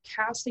of the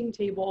casting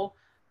table,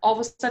 all of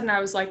a sudden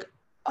I was like,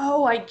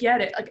 oh, I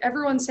get it. Like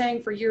everyone's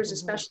saying for years,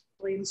 especially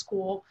in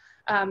school,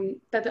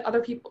 that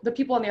the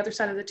people on the other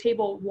side of the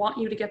table want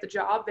you to get the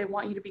job. They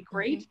want you to be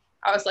great.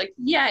 I was like,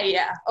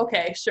 yeah,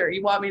 okay, sure.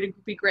 You want me to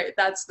be great.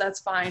 That's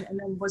fine. And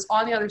then was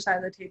on the other side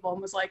of the table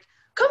and was like,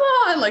 come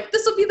on, like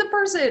this will be the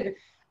person.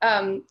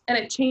 And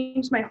it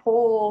changed my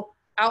whole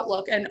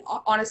outlook. And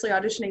honestly,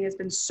 auditioning has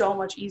been so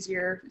much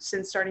easier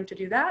since starting to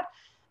do that.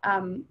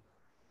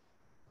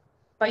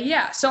 But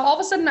yeah, so all of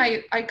a sudden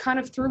I kind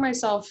of threw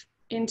myself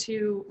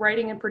into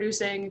writing and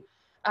producing,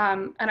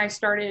 and I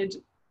started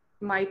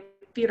my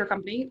theater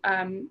company,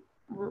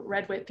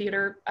 Red Wit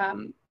Theater,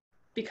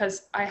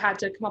 because I had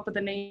to come up with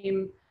a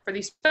name for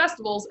these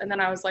festivals. And then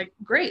I was like,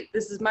 great,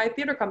 this is my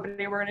theater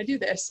company, we're gonna do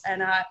this.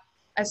 And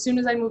as soon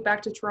as I moved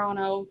back to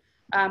Toronto,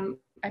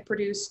 I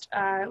produced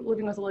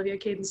Living with Olivia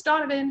Cadence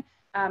Donovan,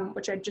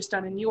 which I'd just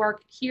done in New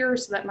York here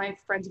so that my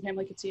friends and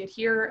family could see it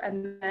here.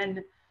 And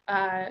then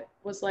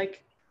was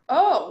like,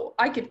 oh,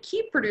 I could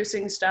keep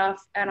producing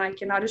stuff and I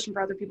can audition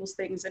for other people's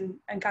things and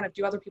kind of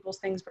do other people's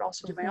things, but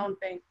also do my own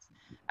things.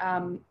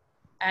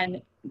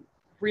 And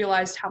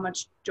realized how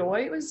much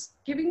joy it was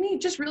giving me,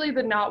 just really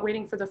the not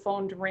waiting for the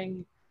phone to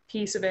ring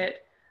piece of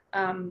it.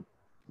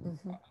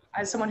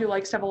 As someone who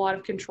likes to have a lot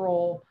of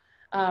control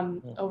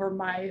over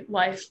my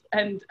life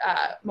and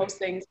most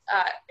things,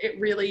 it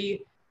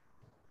really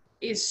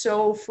is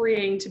so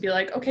freeing to be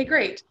like, okay,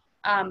 great.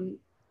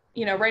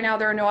 Right now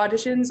there are no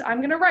auditions,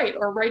 I'm gonna write,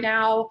 or right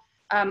now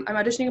I'm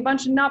auditioning a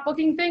bunch and not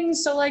booking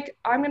things, so like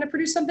I'm gonna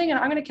produce something and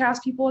I'm gonna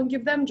cast people and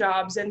give them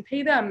jobs and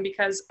pay them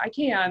because I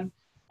can.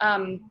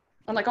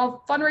 I'm like,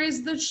 I'll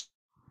fundraise the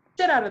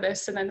shit out of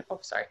this, and then, oh,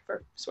 sorry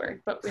for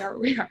swearing, but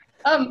we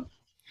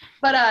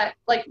are.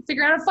 Like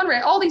figuring out a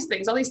fundraise, all these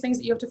things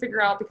that you have to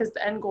figure out because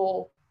the end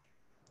goal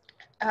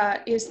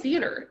is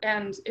theater,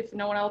 and if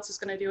no one else is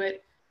gonna do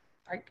it,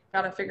 I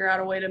gotta figure out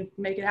a way to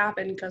make it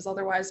happen, because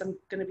otherwise I'm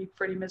gonna be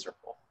pretty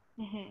miserable.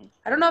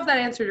 I don't know if that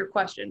answered your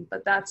question,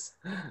 but that's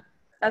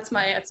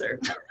my answer.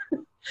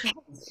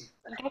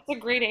 That's a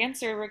great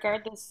answer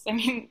regardless. I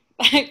mean,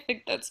 I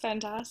think that's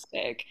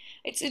fantastic.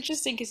 It's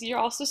interesting because you're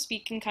also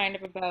speaking kind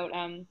of about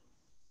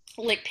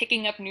like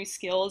picking up new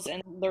skills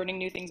and learning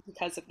new things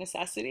because of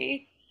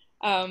necessity.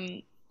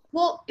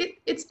 Well,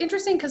 it's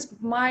interesting because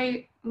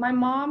my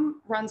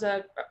mom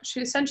she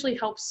essentially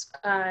helps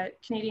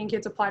Canadian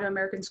kids apply to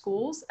American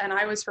schools, and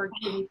I was her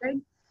guinea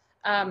pig.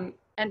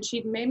 And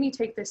she made me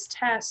take this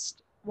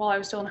test while I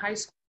was still in high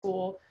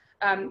school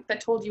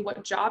that told you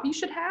what job you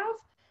should have.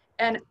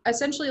 And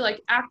essentially,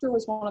 like, actor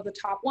was one of the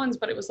top ones,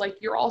 but it was like,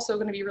 you're also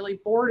going to be really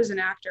bored as an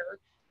actor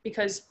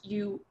because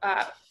you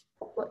actually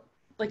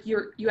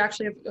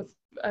have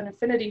an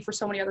affinity for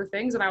so many other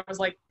things. And I was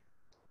like,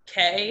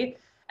 okay.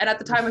 And at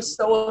the time I was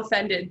so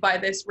offended by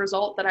this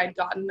result that I'd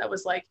gotten that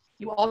was like,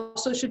 you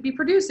also should be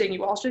producing,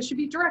 you also should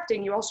be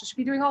directing, you also should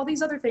be doing all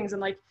these other things.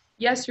 And like,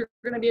 yes, you're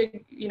going to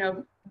be,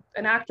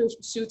 an actor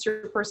suits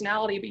your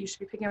personality, but you should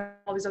be picking up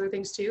all these other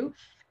things too.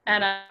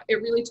 And it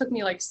really took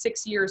me like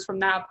 6 years from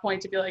that point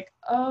to be like,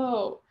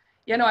 oh,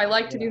 I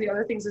like to do the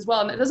other things as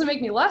well. And it doesn't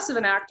make me less of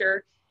an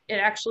actor. It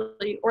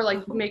actually, or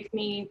like make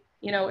me,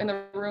 in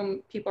the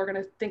room, people are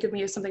going to think of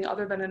me as something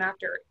other than an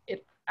actor.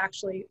 It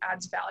actually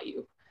adds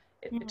value.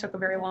 It took a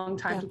very long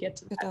time to get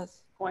to that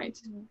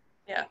point.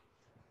 Yeah.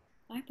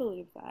 I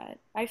believe that.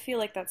 I feel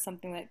like that's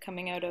something that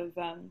coming out of,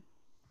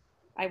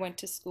 I went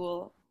to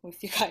school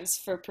with you guys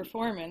for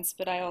performance,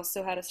 but I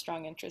also had a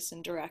strong interest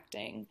in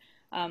directing,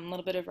 a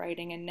little bit of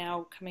writing, and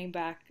now coming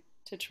back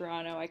to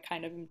Toronto, I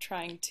kind of am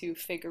trying to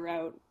figure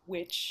out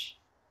which.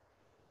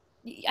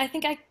 I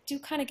think I do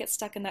kind of get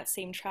stuck in that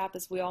same trap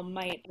as we all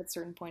might at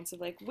certain points of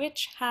like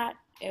which hat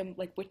am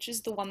like which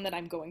is the one that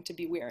I'm going to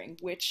be wearing,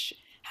 which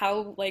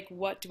how like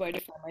what do I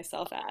define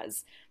myself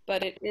as?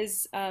 But it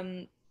is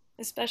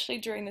especially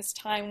during this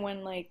time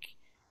when like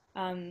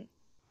um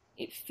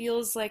it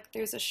feels like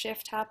there's a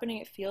shift happening.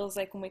 It feels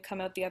like when we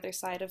come out the other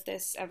side of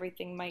this,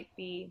 everything might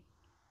be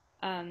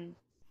what am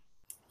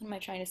I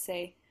trying to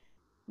say?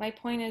 My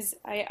point is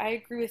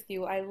I agree with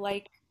you. I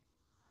like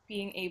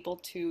being able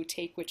to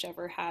take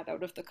whichever hat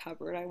out of the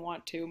cupboard I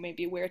want to,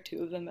 maybe wear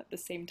two of them at the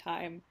same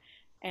time.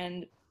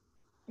 And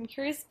I'm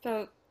curious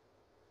about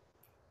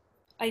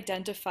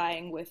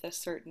identifying with a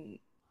certain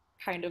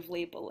kind of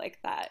label like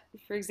that.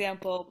 For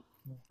example,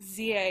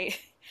 Ziye,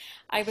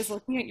 I was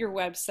looking at your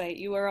website.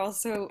 You are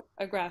also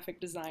a graphic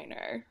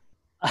designer.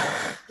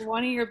 I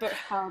want to hear about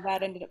how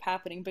that ended up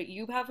happening, but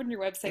you have on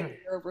your website that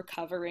you're a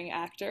recovering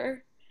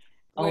actor,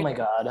 Oh which my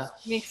God.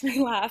 makes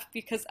me laugh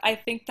because I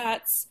think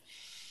that's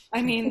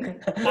I mean,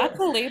 that's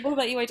a label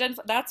that you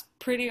identify. That's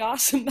pretty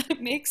awesome.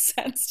 That makes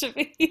sense to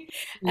me.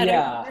 And I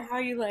Yeah. wonder how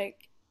you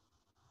like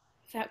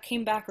that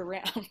came back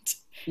around.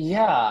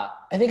 Yeah.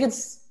 I think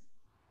it's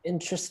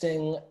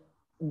interesting.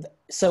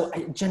 So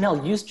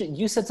Janelle,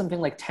 you said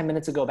something like 10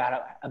 minutes ago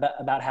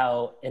about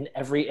how in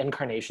every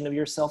incarnation of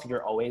yourself,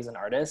 you're always an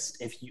artist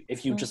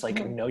if you just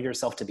like know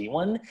yourself to be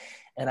one.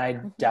 And I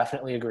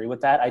definitely agree with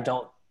that. I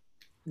don't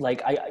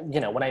like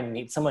when I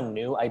meet someone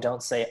new, I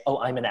don't say, oh,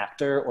 I'm an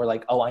actor, or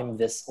like, oh, I'm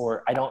this,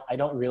 or I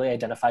don't really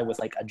identify with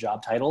like a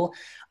job title.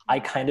 I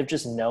kind of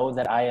just know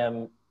that I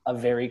am a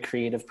very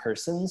creative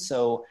person.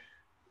 So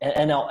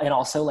and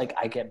also like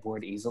I get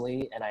bored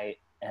easily,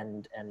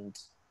 and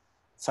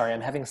sorry,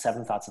 I'm having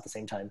 7 thoughts at the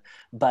same time.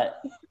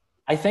 But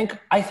I think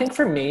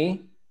for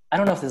me, I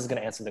don't know if this is going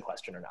to answer the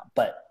question or not,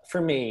 but for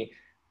me,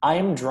 I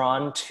am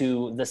drawn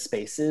to the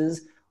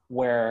spaces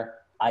where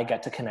I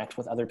get to connect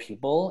with other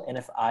people. And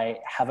if I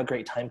have a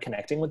great time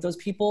connecting with those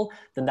people,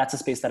 then that's a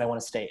space that I want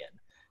to stay in.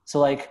 So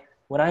like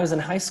when I was in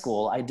high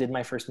school, I did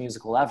my first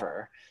musical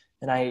ever.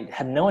 And I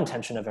had no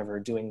intention of ever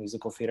doing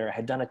musical theater. I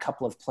had done a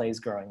couple of plays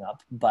growing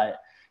up,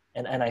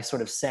 and I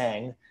sort of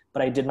sang,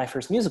 but I did my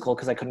first musical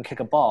because I couldn't kick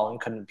a ball and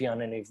couldn't be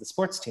on any of the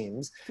sports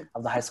teams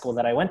of the high school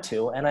that I went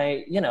to. And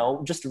I,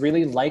 just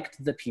really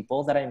liked the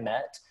people that I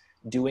met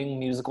doing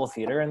musical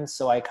theater. And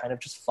so I kind of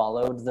just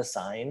followed the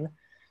sign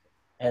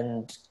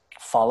and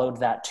followed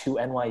that to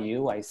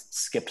NYU. I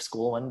skipped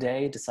school one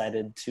day,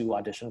 decided to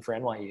audition for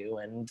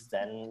NYU, and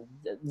then,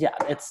 yeah,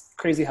 it's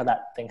crazy how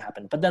that thing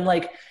happened. But then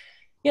like,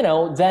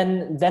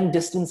 then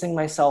distancing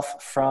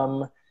myself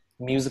from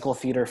musical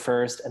theater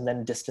first, and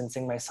then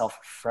distancing myself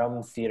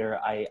from theater,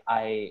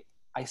 I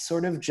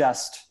sort of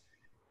just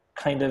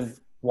kind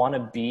of want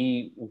to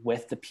be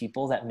with the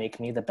people that make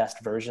me the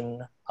best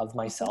version of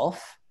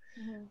myself.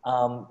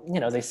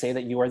 They say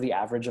that you are the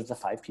average of the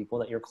 5 people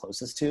that you're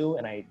closest to.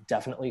 And I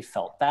definitely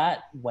felt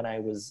that when I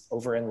was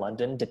over in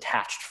London,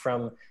 detached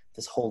from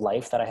this whole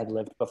life that I had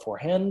lived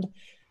beforehand.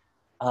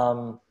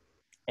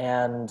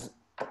 And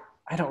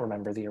I don't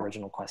remember the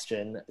original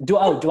question. Do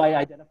I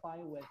identify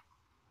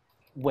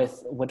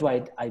with what do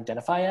I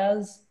identify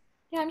as?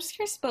 Yeah, I'm just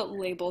curious about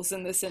labels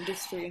in this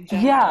industry in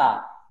general.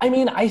 Yeah. I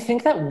mean, I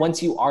think that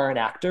once you are an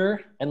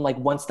actor and like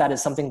once that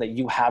is something that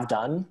you have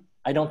done,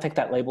 I don't think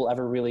that label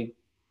ever really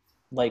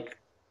like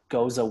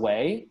goes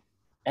away.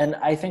 And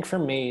I think for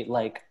me,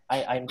 like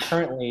I'm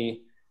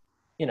currently,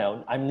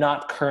 I'm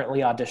not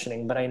currently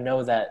auditioning, but I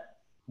know that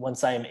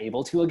once I am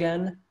able to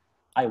again,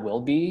 I will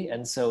be.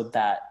 And so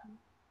that,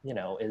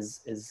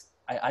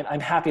 I'm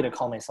happy to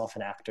call myself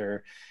an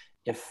actor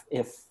if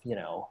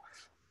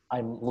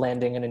I'm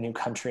landing in a new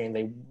country and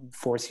they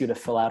force you to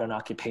fill out an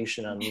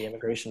occupation on the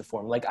immigration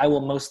form. Like I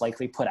will most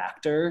likely put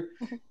actor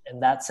in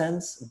that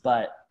sense,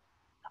 but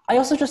I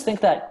also just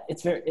think that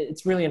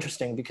it's really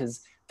interesting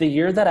because the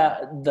year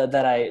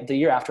the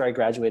year after I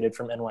graduated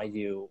from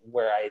NYU,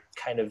 where I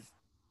kind of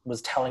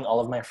was telling all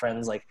of my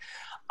friends, like,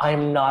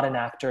 I'm not an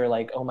actor.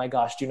 Like, oh my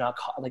gosh, do not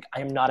call, like,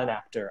 I am not an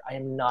actor. I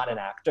am not an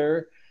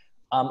actor.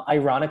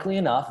 Ironically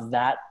enough,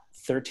 that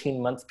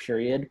 13-month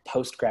period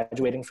post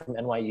graduating from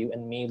NYU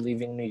and me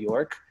leaving New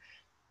York,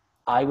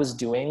 I was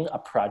doing a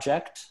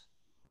project,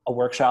 a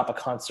workshop, a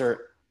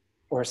concert,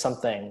 or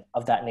something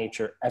of that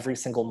nature every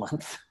single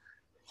month.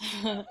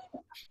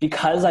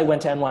 Because I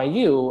went to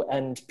NYU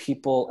and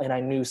I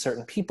knew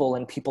certain people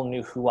and people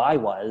knew who I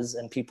was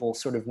and people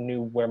sort of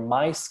knew where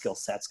my skill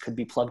sets could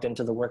be plugged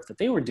into the work that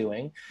they were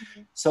doing.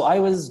 So I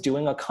was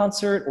doing a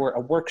concert or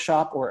a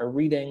workshop or a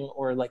reading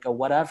or like a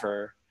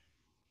whatever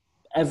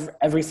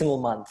every single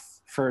month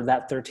for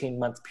that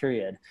 13-month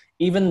period,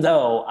 even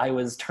though I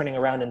was turning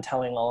around and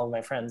telling all of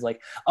my friends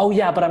like, oh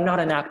yeah, but I'm not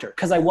an actor.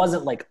 Cause I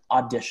wasn't like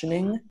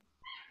auditioning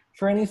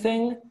for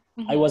anything.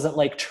 I wasn't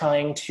like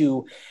trying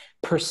to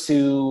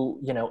pursue,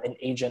 you know, an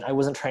agent. I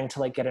wasn't trying to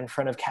like get in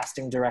front of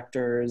casting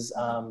directors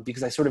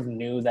because I sort of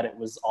knew that it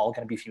was all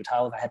going to be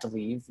futile if I had to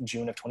leave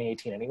June of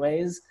 2018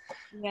 anyways.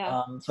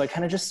 Yeah. So I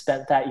kind of just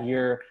spent that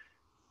year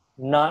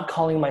not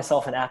calling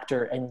myself an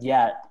actor, and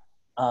yet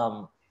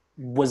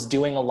was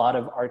doing a lot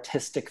of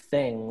artistic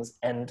things,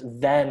 and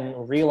then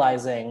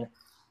realizing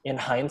in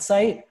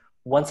hindsight,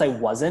 once I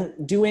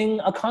wasn't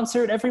doing a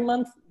concert every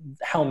month,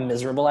 how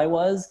miserable I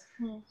was.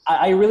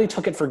 I really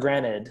took it for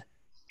granted.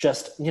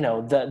 Just, you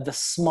know, the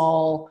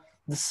small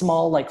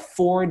like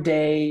 4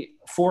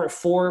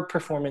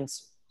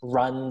 performance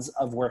runs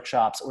of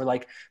workshops, or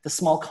like the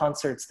small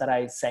concerts that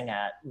I sang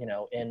at, you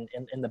know, in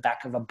the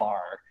back of a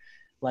bar.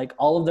 Like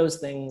all of those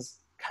things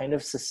kind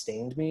of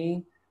sustained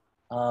me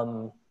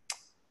from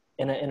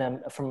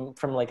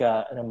like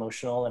an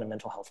emotional and a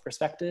mental health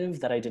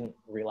perspective that I didn't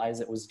realize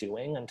it was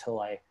doing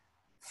until I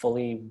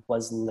fully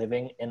was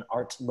living an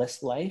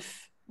artless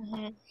life.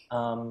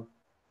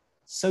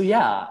 So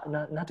yeah,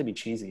 not to be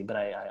cheesy, but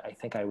I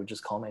think I would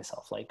just call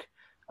myself like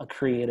a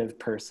creative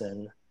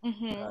person.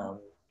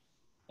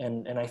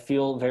 And I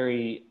feel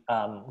very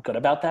good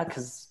about that,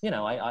 because, you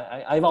know,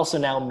 I've also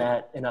now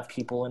met enough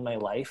people in my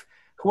life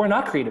who are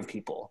not creative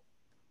people.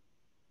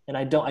 And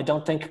I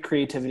don't think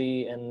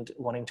creativity and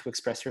wanting to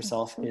express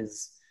yourself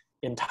is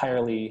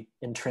entirely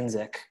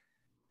intrinsic.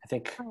 I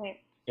think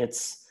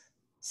it's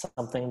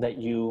something that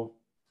you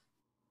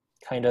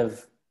kind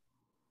of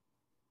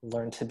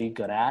learn to be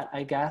good at,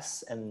 I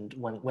guess. And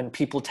when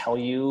people tell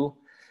you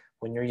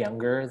when you're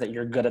younger that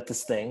you're good at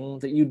this thing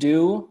that you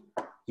do,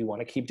 you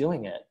want to keep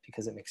doing it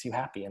because it makes you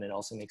happy, and it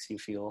also makes you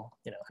feel,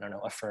 you know, I don't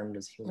know, affirmed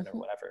as human or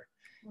whatever.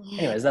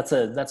 Anyways, that's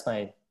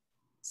my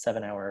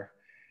 7-hour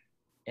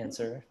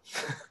answer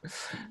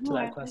to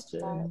that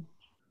question.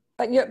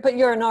 But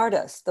you're an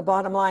artist. The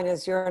bottom line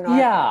is you're an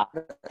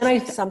artist. Yeah.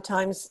 And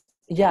sometimes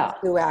yeah,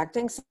 through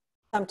acting,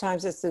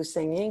 sometimes it's through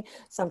singing,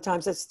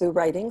 sometimes it's through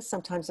writing,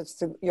 sometimes it's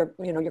through your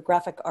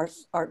graphic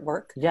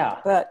artwork. Yeah.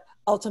 But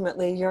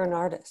ultimately you're an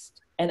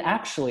artist. And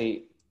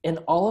actually, in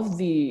all of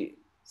the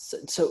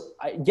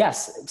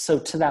so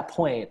to that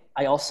point,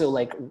 I also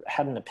like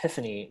had an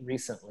epiphany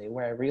recently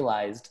where I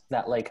realized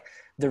that like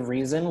the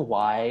reason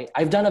why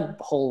I've done a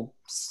whole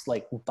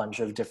like bunch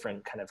of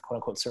different kind of quote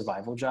unquote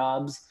survival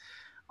jobs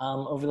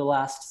over the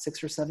last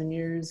 6 or 7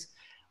 years,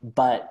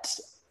 but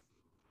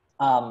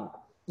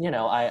you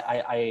know,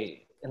 I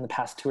in the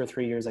past 2 or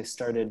 3 years I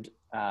started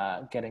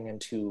getting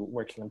into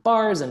working in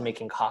bars and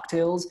making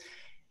cocktails.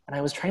 And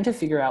I was trying to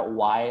figure out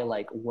why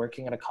like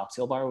working at a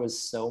cocktail bar was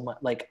so much,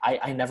 like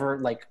I never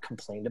like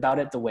complained about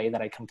it the way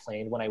that I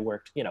complained when I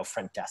worked, you know,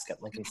 front desk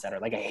at Lincoln Center.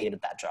 Like I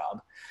hated that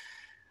job.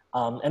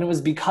 And it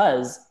was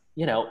because,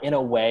 you know, in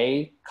a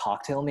way,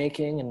 cocktail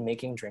making and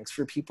making drinks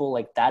for people,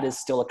 like that is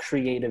still a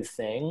creative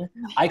thing.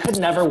 I could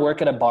never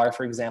work at a bar,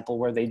 for example,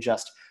 where they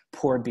just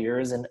pour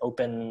beers and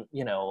open,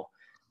 you know,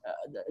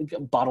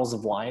 bottles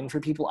of wine for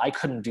people. I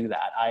couldn't do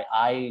that.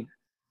 I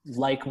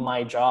like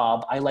my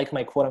job. I like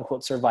my quote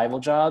unquote survival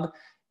job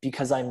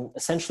because I'm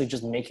essentially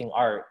just making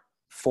art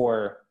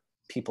for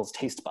people's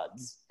taste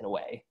buds in a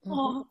way.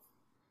 You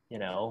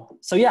know?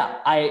 So yeah,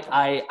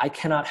 I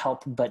cannot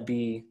help but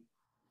be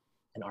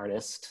an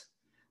artist.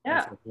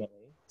 Yeah.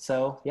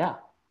 So yeah.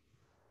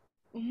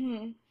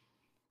 I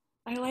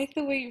like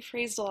the way you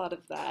phrased a lot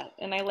of that.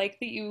 And I like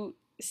that you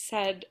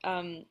said,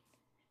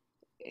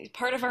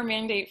 part of our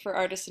mandate for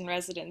Artists in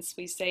Residence,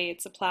 we say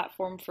it's a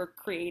platform for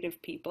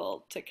creative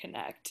people to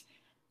connect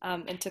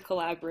and to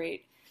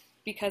collaborate.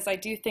 Because I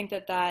do think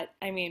that,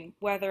 I mean,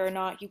 whether or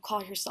not you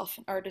call yourself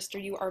an artist or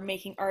you are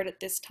making art at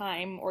this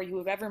time or you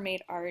have ever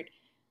made art,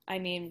 I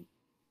mean,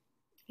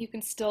 you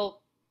can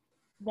still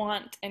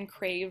want and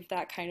crave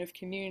that kind of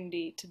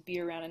community to be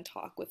around and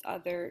talk with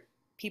other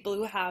people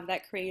who have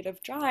that creative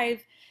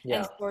drive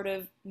and sort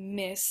of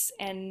miss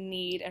and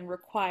need and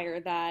require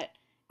that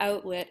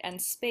outlet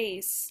and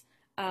space.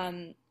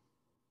 And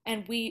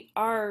we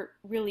are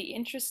really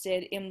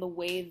interested in the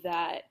way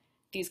that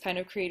these kind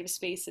of creative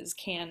spaces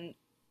can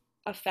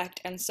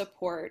affect and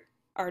support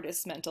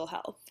artists' mental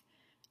health.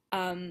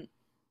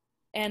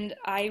 And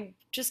I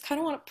just kind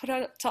of want to put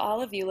out to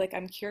all of you, like,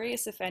 I'm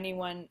curious if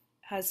anyone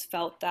has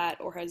felt that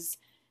or has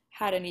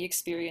had any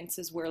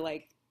experiences where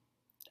like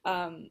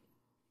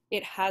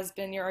it has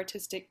been your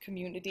artistic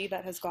community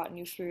that has gotten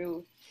you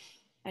through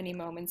any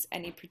moments,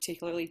 any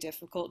particularly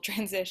difficult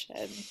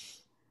transition.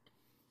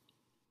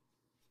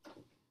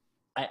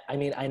 I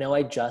mean, I know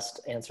I just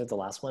answered the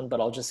last one, but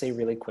I'll just say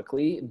really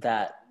quickly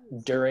that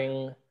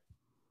during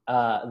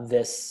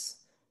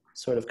this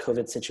sort of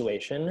COVID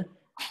situation,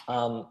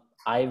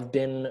 I've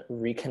been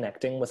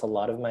reconnecting with a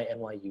lot of my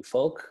NYU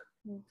folk.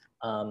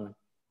 And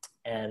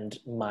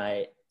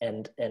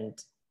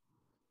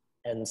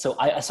so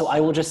I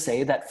will just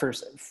say that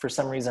for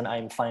some reason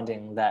I'm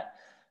finding that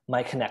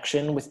my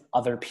connection with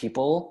other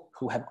people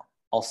who have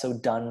also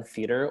done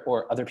theater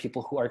or other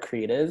people who are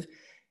creative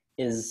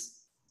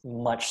is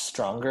much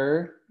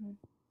stronger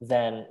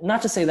than,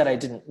 not to say that I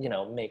didn't, you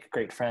know, make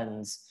great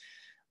friends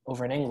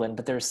over in England,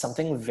 but there's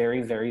something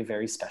very, very,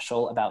 very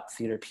special about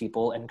theater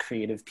people and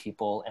creative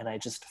people. And I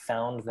just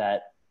found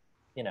that,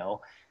 you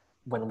know,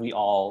 when we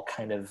all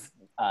kind of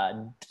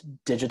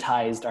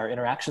digitized our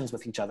interactions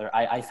with each other,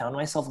 I found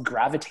myself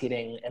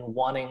gravitating and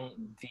wanting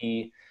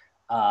the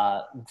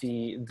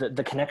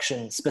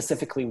connection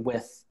specifically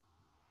with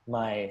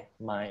my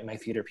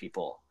theater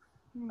people,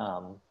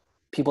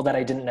 people that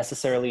I didn't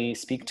necessarily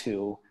speak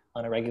to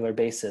on a regular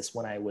basis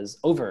when I was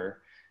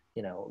over,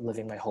 you know,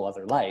 living my whole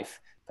other life.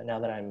 But now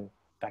that I'm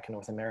back in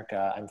North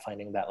America, I'm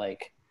finding that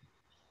like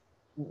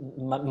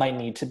my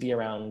need to be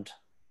around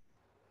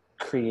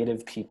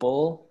creative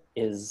people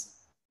is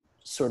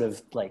sort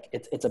of like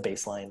it's a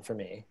baseline for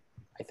me,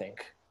 I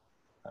think.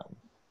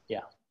 Yeah.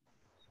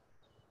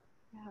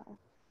 Yeah. What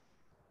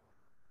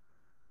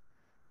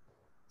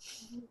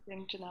do you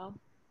think, Janelle?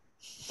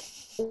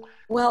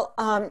 Well,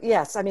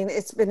 yes, I mean,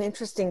 it's been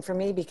interesting for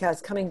me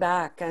because coming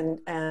back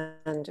and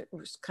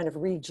kind of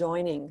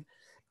rejoining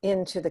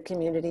into the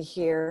community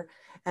here,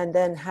 and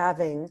then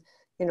having,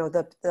 you know,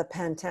 the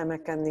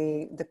pandemic and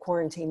the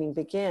quarantining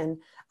begin,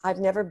 I've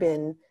never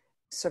been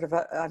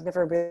I've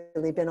never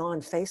really been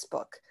on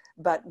Facebook,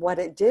 but what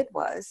it did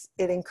was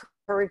it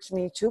encouraged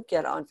me to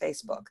get on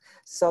Facebook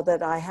so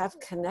that I have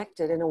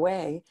connected in a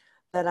way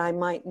that I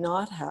might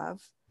not have,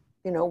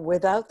 you know,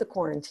 without the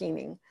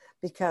quarantining,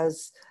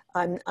 because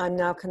I'm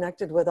now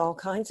connected with all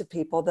kinds of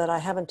people that I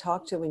haven't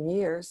talked to in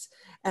years.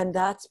 And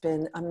that's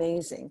been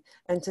amazing.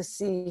 And to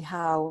see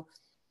how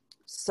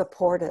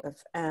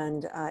supportive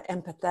and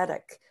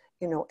empathetic,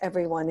 you know,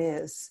 everyone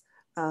is,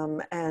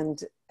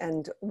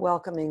 and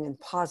welcoming and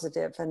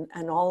positive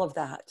and all of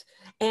that.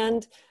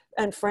 And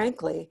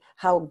frankly,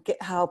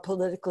 how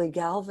politically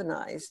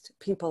galvanized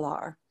people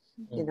are,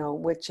 you know,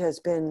 which has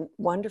been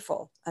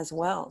wonderful as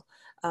well.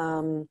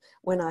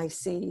 When I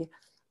see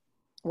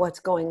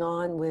what's going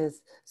on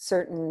with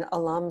certain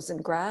alums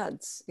and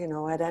grads, you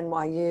know, at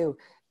NYU,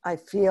 I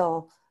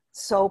feel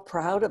so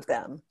proud of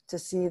them to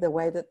see the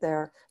way that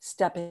they're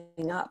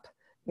stepping up,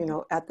 you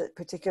know,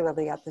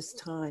 particularly at this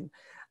time.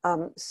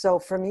 So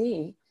for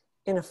me,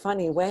 in a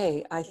funny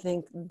way, I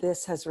think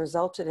this has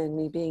resulted in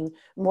me being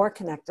more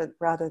connected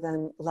rather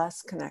than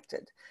less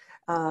connected.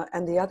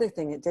 And the other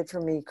thing it did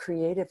for me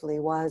creatively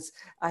was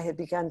I had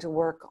begun to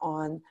work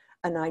on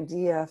an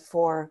idea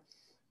for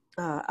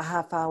a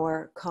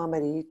half-hour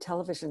comedy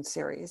television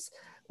series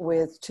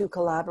with 2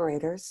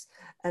 collaborators,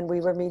 and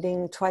we were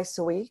meeting twice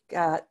a week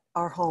at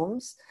our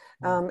homes.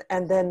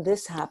 And then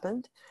this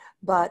happened,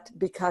 but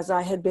because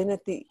I had been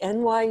at the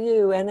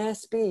NYU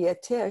NSB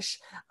at Tisch,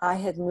 I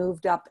had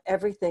moved up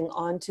everything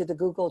onto the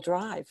Google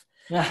Drive.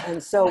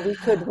 And so we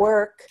could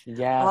work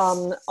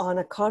on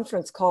a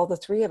conference call, the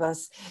 3 of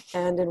us,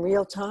 and in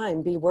real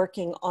time be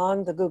working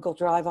on the Google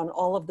Drive on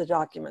all of the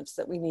documents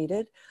that we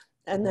needed.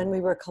 And then we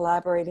were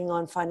collaborating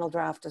on final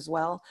draft as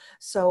well.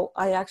 So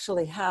I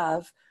actually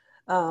have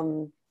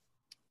an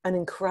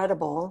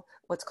incredible,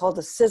 what's called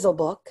a sizzle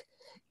book,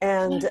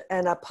 and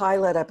a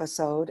pilot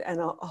episode,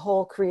 and a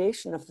whole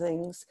creation of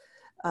things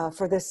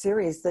for this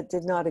series that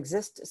did not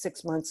exist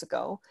 6 months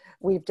ago.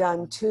 We've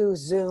done 2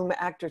 Zoom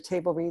actor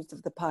table reads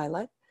of the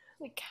pilot.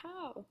 Like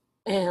how?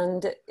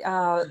 And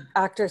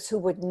actors who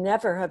would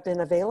never have been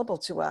available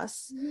to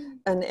us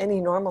in any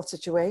normal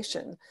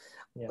situation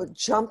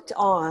jumped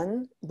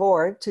on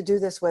board to do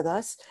this with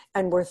us,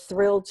 and were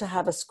thrilled to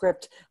have a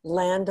script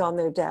land on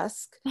their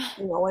desk,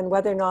 you know, and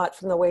whether or not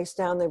from the waist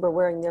down they were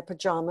wearing their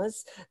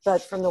pajamas,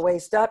 but from the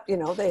waist up, you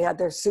know, they had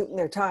their suit and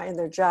their tie and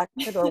their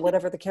jacket or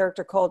whatever the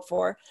character called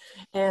for.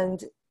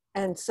 And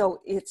so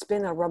it's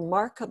been a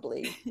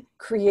remarkably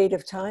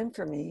creative time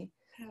for me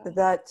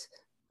that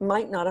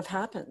might not have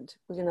happened,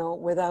 you know,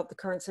 without the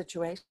current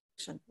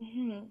situation.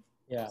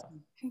 Yeah.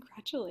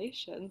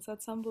 Congratulations.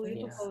 That's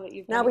unbelievable that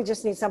you've now we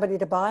just need somebody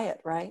to buy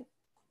it, right?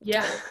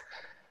 Yeah.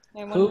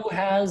 Who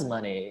has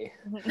money?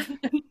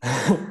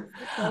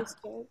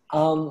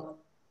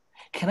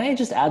 Can I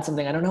just add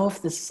something? I don't know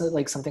if this is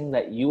like something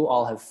that you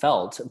all have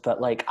felt, but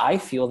like I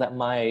feel that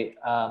my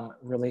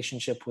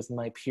relationship with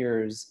my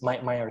peers,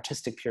 my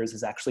artistic peers,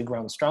 has actually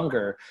grown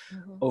stronger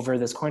over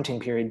this quarantine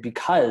period,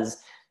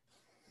 because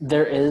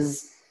there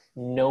is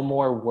no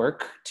more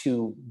work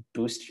to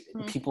boost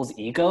people's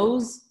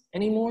egos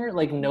anymore.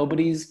 Like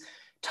nobody's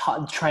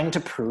trying to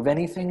prove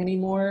anything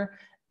anymore.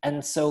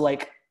 And so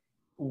like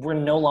we're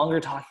no longer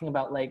talking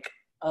about like,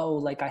 oh,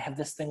 like I have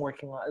this thing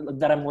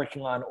that I'm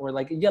working on, or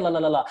like, yeah, la, la,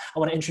 la, la, I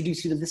want to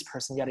introduce you to this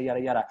person, yada,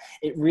 yada, yada.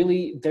 It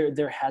really,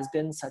 there has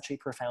been such a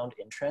profound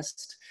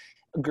interest,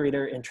 a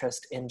greater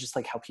interest in just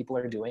like how people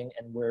are doing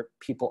and where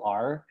people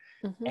are.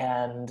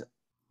 And,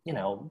 you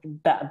know,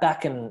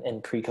 back in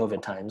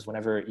pre-COVID times,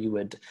 whenever you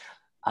would,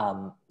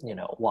 you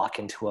know, walk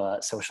into a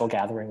social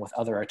gathering with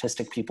other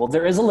artistic people,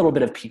 there is a little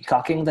bit of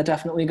peacocking that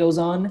definitely goes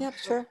on. Yeah,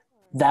 sure.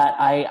 That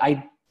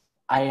I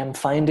am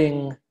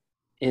finding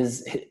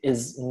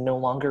is no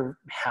longer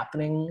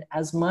happening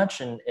as much,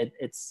 and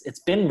it's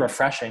been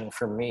refreshing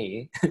for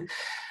me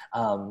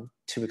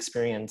to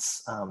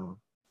experience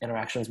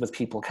interactions with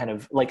people, kind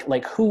of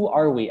like who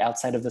are we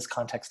outside of this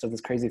context of this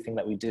crazy thing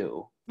that we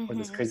do, or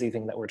this crazy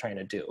thing that we're trying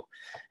to do.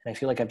 And I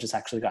feel like I've just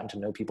actually gotten to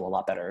know people a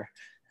lot better,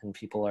 and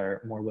people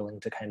are more willing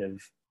to kind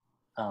of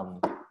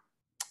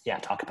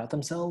talk about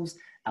themselves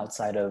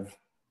outside of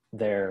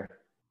their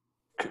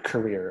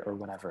career or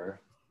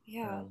whatever.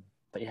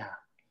 But yeah.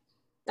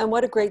 And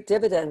what a great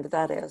dividend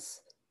that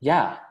is.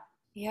 Yeah.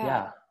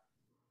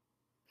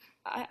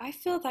 I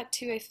feel that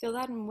too. I feel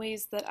that in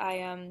ways that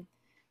I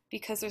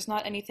because there's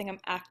not anything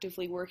I'm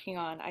actively working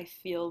on, I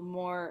feel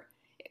more,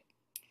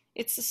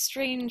 it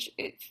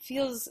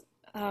feels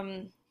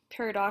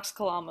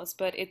paradoxical almost,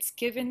 but it's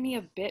given me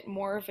a bit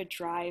more of a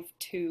drive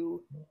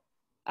to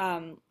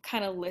kind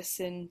of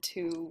listen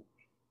to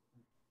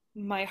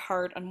my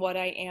heart on what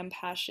I am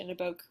passionate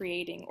about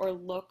creating, or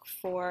look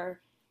for,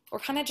 or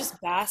kind of just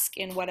bask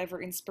in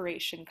whatever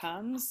inspiration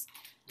comes.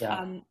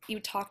 You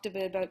talked a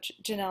bit about,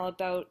 Janelle,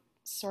 about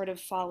sort of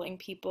following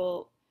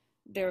people,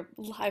 their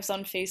lives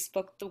on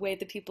Facebook, the way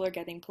that people are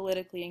getting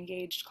politically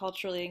engaged,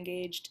 culturally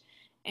engaged.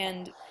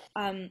 And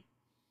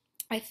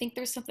I think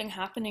there's something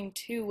happening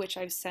too, which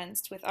I've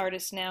sensed with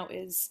artists now,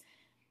 is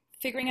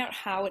figuring out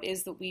how it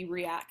is that we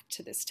react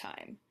to this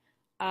time.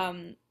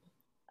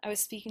 I was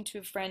speaking to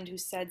a friend who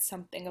said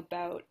something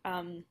about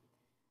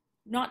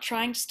not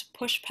trying just to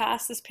push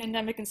past this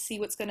pandemic and see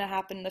what's going to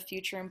happen in the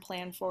future and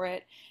plan for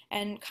it,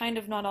 and kind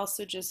of not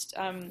also just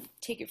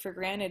take it for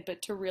granted,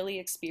 but to really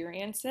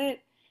experience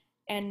it,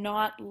 and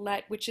not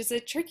let, which is a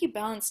tricky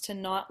balance, to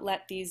not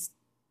let these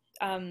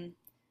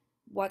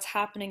what's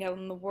happening out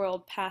in the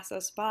world pass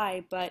us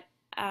by, but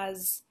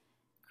as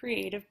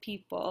creative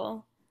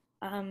people,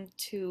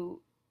 to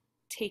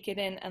take it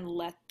in and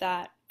let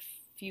that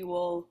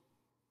fuel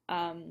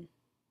the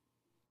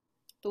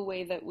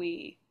way that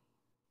we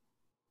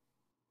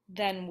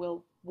then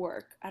will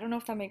work. I don't know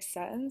if that makes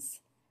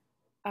sense.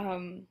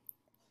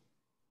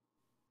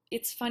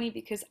 It's funny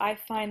because I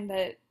find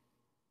that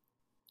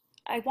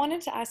I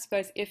wanted to ask you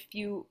guys if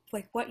you,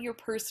 like, what your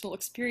personal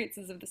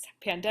experiences of this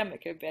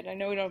pandemic have been. I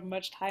know we don't have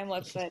much time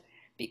left, but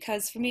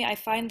because for me, I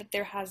find that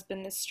there has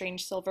been this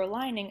strange silver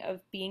lining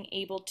of being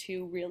able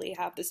to really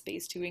have the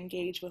space to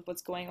engage with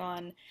what's going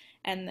on,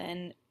 and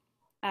then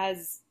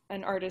as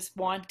an artist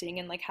wanting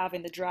and like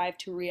having the drive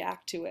to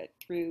react to it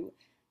through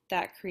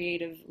that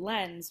creative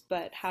lens,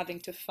 but having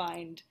to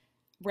find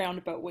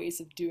roundabout ways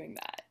of doing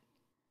that.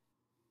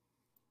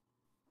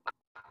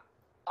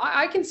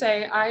 I can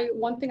say,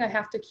 one thing I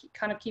have to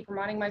kind of keep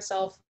reminding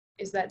myself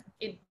is that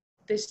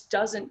this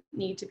doesn't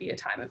need to be a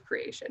time of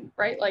creation,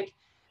 right? Like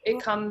it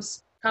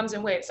comes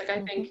in waves. Like I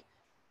think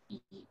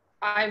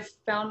I've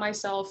found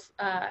myself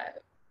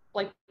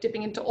like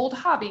dipping into old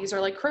hobbies,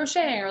 or like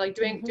crocheting, or like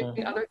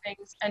doing other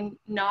things, and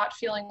not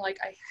feeling like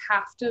I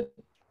have to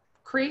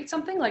create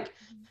something. Like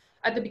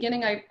at the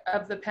beginning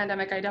of the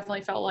pandemic, I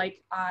definitely felt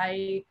like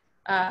I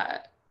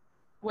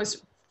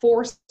was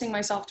forcing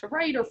myself to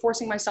write, or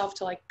forcing myself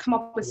to like come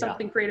up with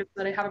something creative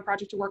so that I have a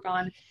project to work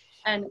on.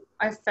 And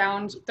I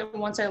found that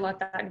once I let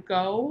that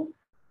go,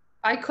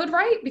 I could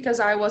write, because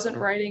I wasn't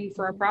writing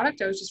for a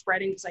product. I was just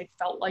writing because I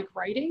felt like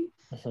writing.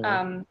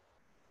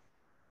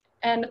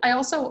 And I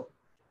also,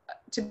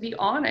 to be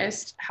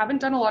honest,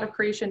 haven't done a lot of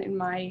creation in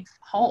my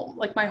home.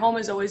 Like my home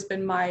has always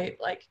been my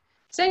like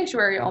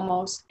sanctuary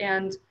almost.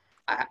 And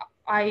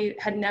I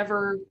had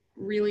never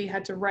really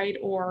had to write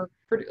or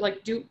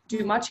like do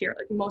much here.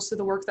 Like most of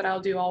the work that I'll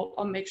do,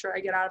 I'll make sure I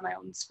get out of my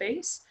own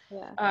space.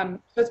 So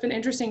it's been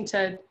interesting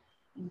to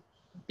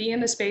be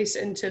in the space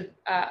and to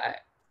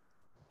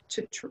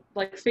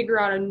like figure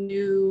out a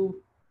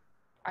new,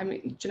 I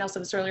mean, Janelle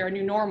said this earlier, a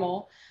new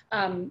normal,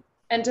 and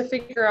to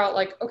figure out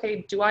like,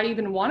 okay, do I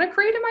even want to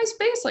create in my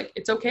space? Like,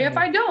 it's okay if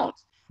I don't.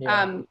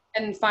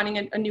 And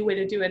finding a new way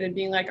to do it, and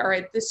being like, all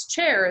right, this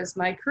chair is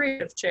my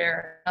creative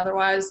chair.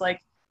 Otherwise,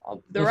 like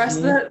the rest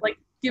of the, like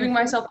giving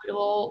myself like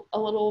a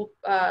little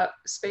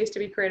space to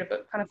be creative,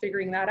 but kind of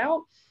figuring that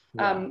out.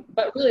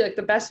 But really, like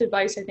the best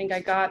advice I think I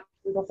got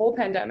through the whole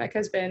pandemic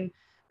has been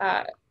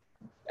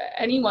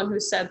anyone who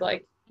said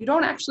like, you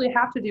don't actually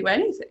have to do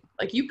anything.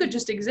 Like you could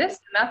just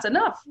exist, and that's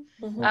enough.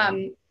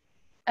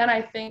 And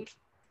I think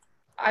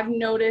I've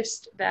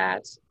noticed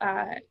that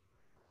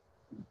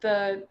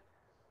the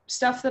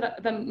stuff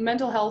that the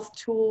mental health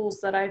tools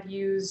that I've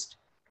used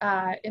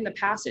in the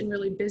past in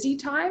really busy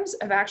times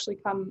have actually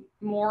come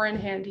more in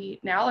handy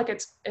now. Like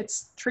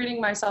it's treating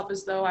myself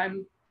as though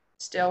I'm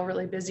still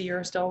really busy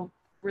or still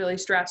really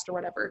stressed or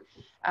whatever,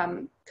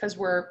 because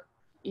we're,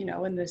 you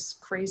know, in this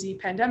crazy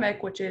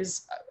pandemic, which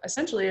is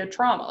essentially a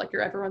trauma. Like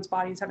everyone's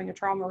body's having a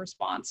trauma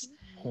response.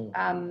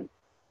 But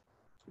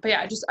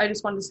yeah, I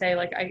just wanted to say,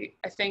 like,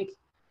 I think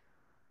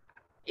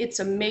it's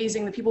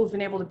amazing the people who've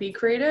been able to be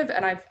creative,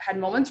 and I've had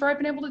moments where I've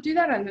been able to do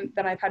that, and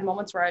then I've had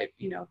moments where I,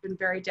 you know, been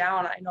very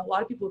down. I know a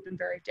lot of people have been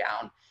very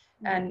down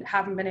and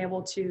haven't been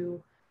able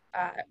to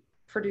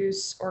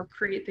produce or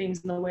create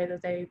things in the way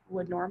that they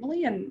would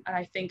normally, and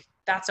I think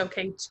that's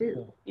okay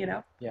too, you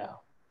know?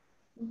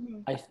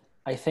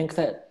 I think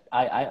that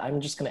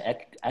I'm just going to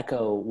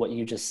echo what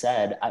you just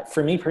said.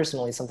 For me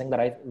personally, something that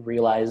I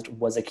realized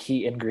was a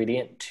key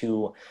ingredient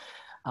to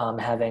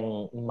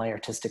having my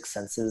artistic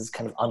senses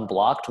kind of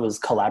unblocked was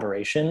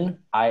collaboration.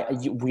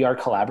 We are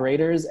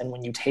collaborators, and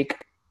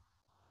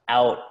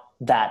out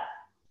that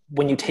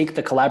when you take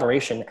the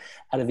collaboration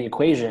out of the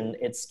equation,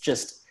 it's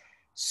just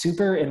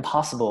super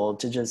impossible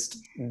to just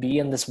be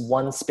in this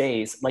one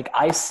space. Like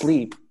I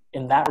sleep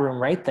in that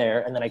room right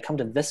there, and then I come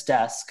to this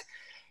desk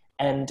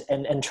and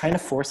trying to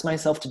force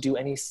myself to do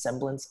any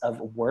semblance of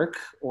work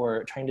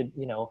or trying to,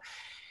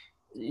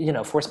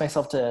 force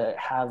myself to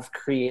have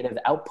creative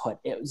output.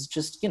 It was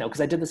just,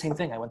 because I did the same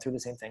thing. I went through the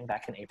same thing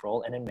back in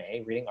April and in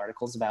May, reading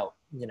articles about,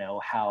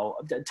 how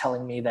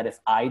telling me that if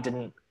I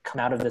didn't come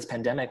out of this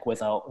pandemic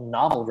with a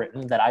novel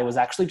written, that I was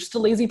actually just a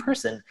lazy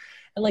person.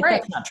 And like,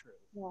 That's not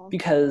true,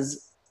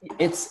 because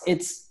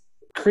it's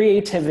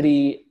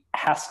creativity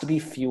has to be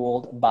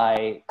fueled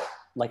by,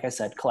 like I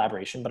said,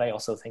 collaboration, but I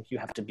also think you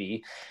have to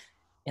be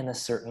in a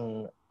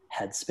certain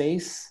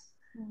headspace.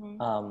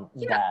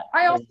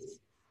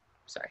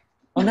 Sorry.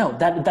 Oh no,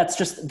 that's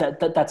just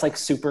that's like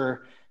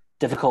super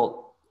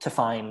difficult to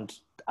find,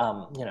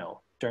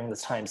 during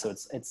this time. So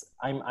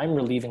I'm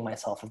relieving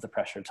myself of the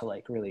pressure to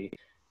like really.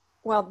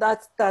 Well,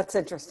 that's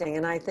interesting,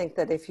 and I think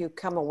that if you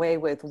come away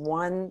with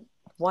one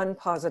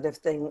positive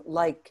thing,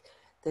 like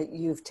that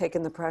you've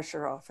taken the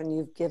pressure off and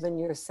you've given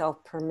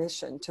yourself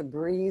permission to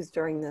breathe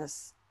during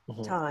this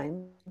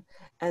time,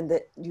 and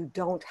that you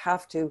don't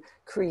have to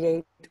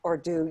create or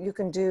do, you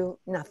can do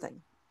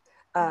nothing.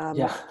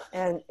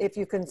 And if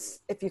you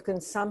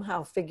can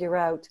somehow figure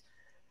out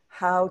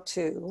how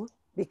to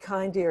be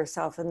kind to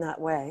yourself in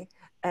that way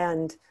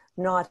and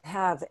not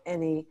have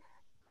any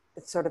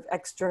sort of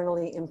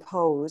externally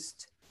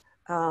imposed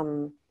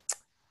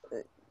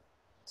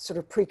sort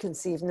of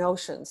preconceived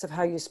notions of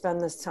how you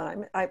spend this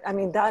time. I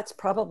mean, that's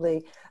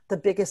probably the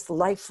biggest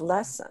life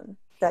lesson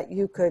that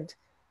you could,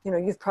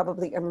 you've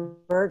probably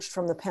emerged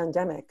from the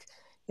pandemic,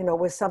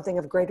 with something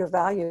of greater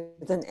value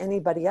than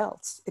anybody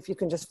else, if you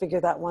can just figure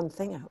that one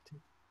thing out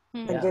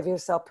and give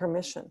yourself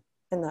permission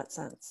in that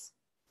sense.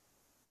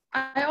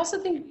 I also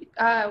think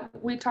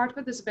we talked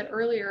about this a bit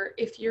earlier.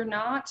 If you're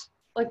not,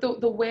 like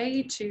the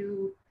way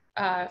to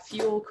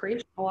fuel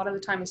creation a lot of the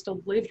time is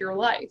to live your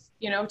life,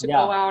 to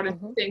go out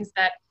and do things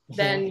that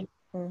then,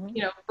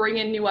 bring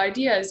in new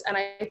ideas. And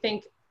I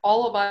think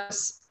all of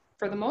us,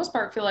 for the most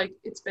part, feel like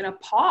it's been a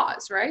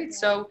pause, right?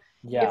 So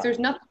if there's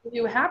nothing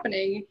new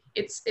happening,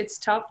 it's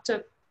tough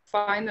to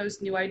find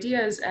those new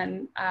ideas,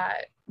 and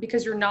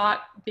because you're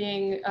not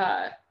being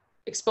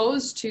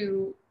exposed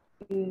to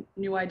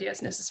new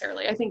ideas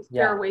necessarily. I think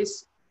there are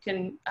ways you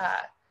can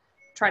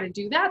try to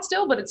do that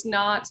still, but it's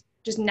not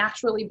just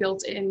naturally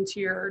built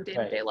into your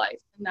day-to-day life.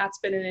 And that's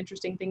been an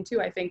interesting thing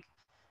too. I think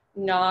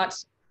not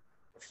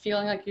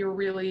feeling like you're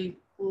really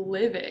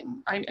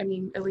living. I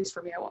mean, at least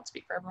for me, I won't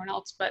speak for everyone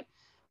else, but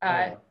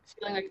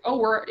feeling like,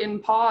 we're in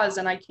pause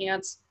and I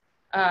can't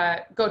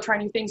go try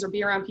new things or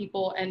be around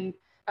people and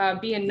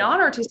be in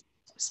non-artistic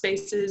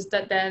spaces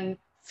that then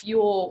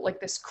fuel like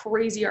this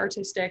crazy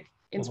artistic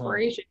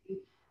inspiration,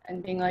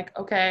 and being like,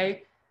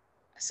 okay,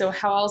 so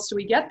how else do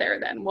we get there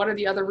then? What are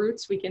the other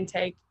routes we can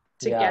take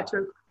to get to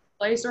a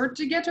place, or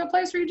to get to a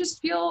place where you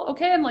just feel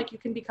okay and like you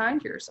can be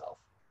kind to yourself?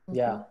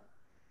 Yeah,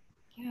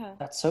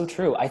 that's so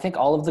true. I think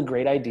all of the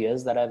great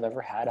ideas that I've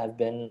ever had have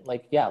been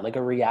like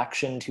a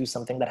reaction to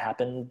something that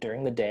happened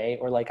during the day,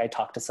 or like I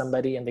talked to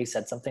somebody and they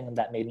said something and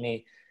that made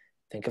me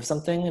think of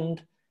something.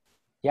 And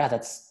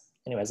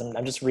anyways,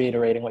 I'm just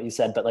reiterating what you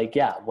said, but like,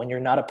 when you're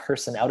not a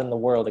person out in the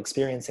world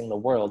experiencing the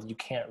world, you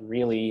can't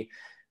really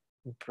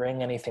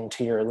bring anything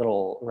to your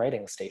little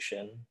writing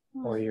station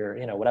or your,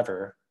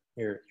 whatever,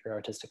 your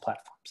artistic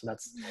platform. So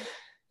that's,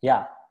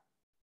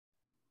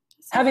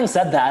 Having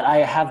said that, I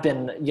have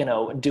been,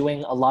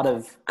 doing a lot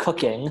of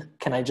cooking.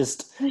 Can I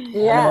just,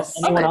 Yes.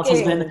 I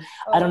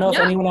don't know if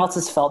anyone else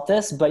has felt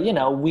this, but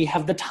we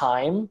have the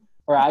time,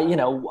 or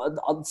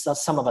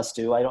some of us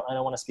do. I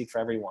don't want to speak for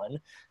everyone.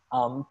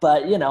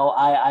 But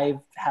I've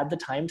had the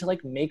time to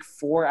like make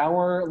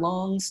 4-hour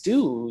long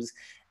stews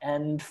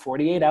and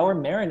 48-hour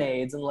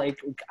marinades, and like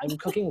I'm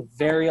cooking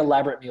very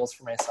elaborate meals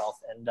for myself,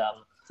 and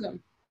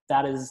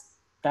that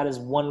is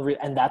one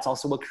and that's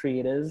also a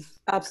creative.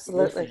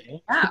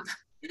 Absolutely.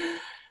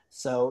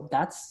 So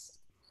that's,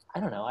 I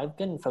don't know, I've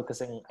been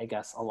focusing, I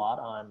guess, a lot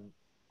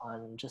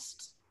on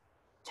just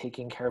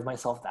taking care of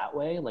myself that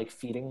way, like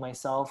feeding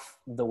myself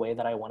the way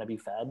that I want to be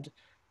fed,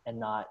 and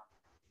not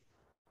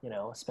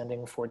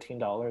spending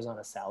 $14 on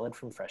a salad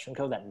from Fresh &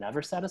 Co. that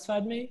never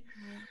satisfied me.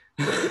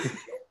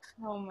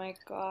 Oh my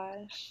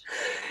gosh.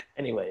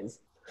 Anyways.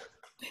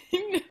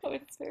 No,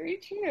 it's very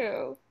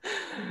true.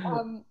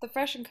 The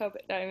Fresh & Co. All of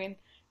it.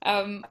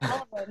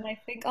 And I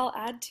think I'll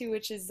add to,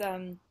 which is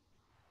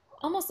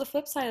almost the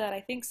flip side of that. I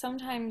think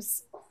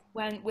sometimes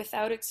when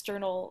without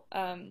external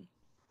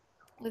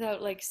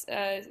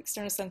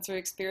sensory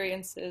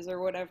experiences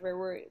or whatever,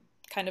 we're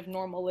kind of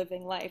normal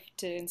living life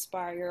to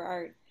inspire your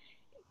art,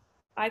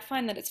 I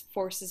find that it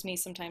forces me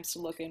sometimes to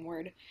look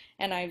inward,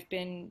 and I've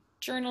been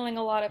journaling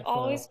a lot. I've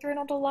always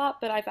journaled a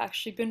lot, but I've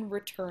actually been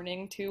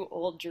returning to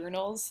old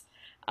journals,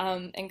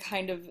 and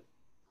kind of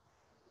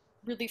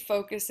really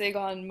focusing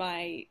on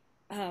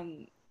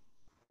um,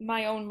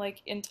 my own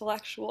like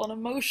intellectual and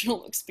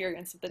emotional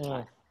experience at the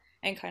time, Mm,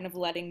 and kind of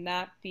letting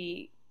that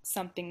be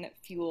something that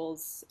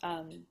fuels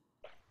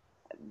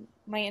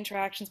my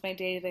interactions, my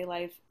day-to-day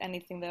life,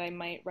 anything that I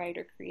might write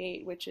or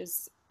create, which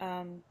is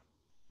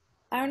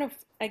I don't know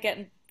if I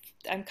get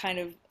I'm kind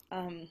of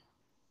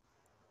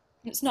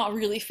it's not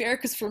really fair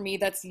because for me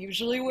that's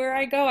usually where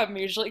I go. I'm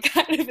usually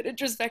kind of an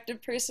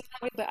introspective person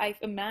that way, but I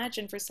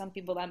imagine for some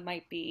people that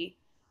might be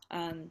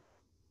um,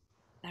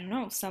 I don't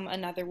know, some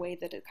another way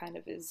that it kind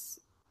of is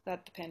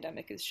that the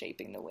pandemic is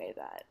shaping the way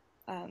that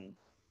um,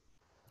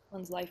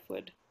 one's life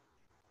would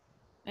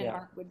and yeah.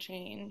 art would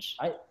change.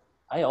 I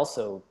I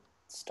also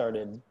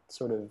started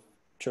sort of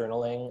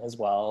journaling as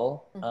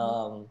well,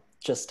 Mm-hmm.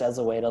 just as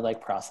a way to like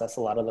process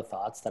a lot of the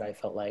thoughts that I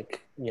felt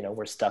like,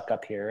 were stuck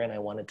up here, and I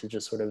wanted to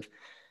just sort of,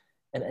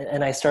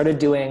 and I started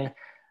doing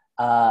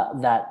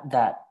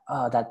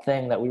that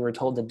thing that we were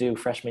told to do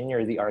freshman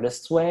year, the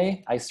artist's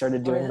way. I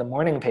started Oh doing yeah. the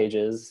morning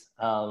pages.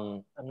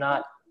 I'm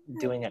not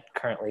doing it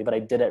currently, but I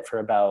did it for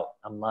about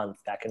a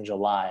month back in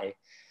July.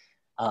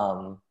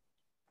 Um,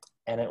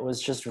 and it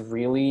was just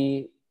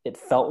really, it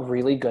felt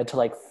really good to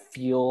like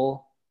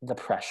feel the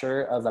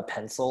pressure of a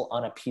pencil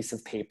on a piece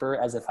of paper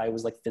as if I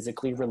was like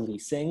physically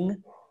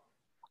releasing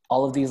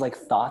all of these like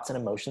thoughts and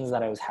emotions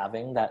that I was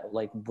having that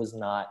like was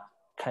not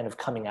kind of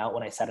coming out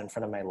when I sat in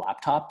front of my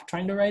laptop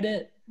trying to write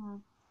it.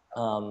 Mm.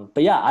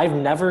 But yeah, I've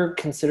never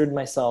considered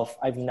myself,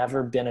 I've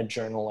never been a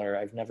journaler.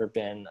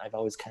 I've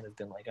always kind of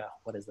been like, oh,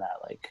 what is that?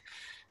 Like,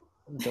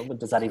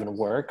 does that even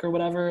work or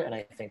whatever? And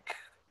I think,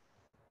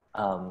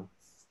 um,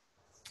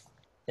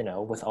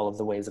 with all of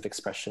the ways of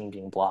expression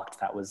being blocked,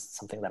 that was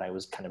something that I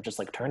was kind of just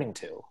like turning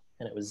to.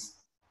 And it was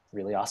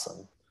really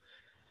awesome.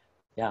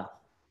 Yeah.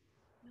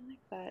 I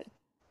like that.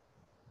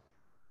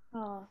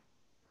 Oh,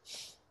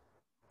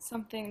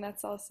 something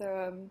that's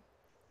also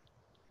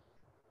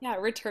yeah,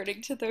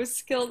 returning to those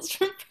skills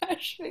from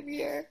freshman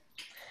year.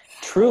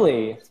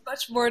 Truly. There's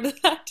much more to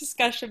that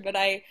discussion, but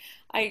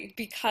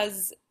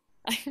because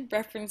I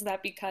reference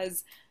that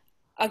because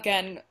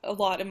again, a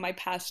lot of my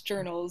past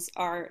journals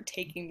are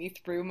taking me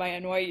through my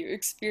NYU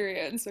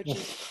experience, which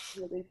is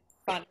really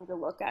fun to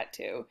look at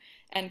too,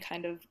 and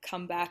kind of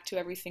come back to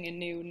everything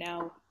anew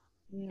now,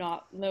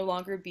 not no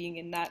longer being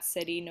in that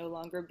city, no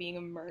longer being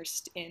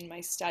immersed in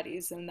my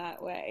studies in that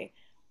way,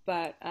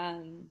 but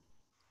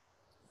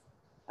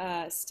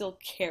still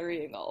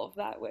carrying all of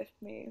that with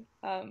me.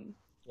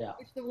 Yeah.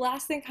 The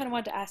last thing I kind of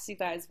wanted to ask you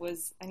guys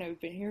was, I know we've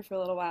been here for a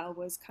little while,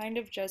 was kind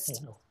of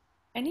just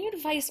any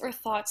advice or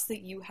thoughts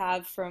that you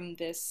have from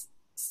this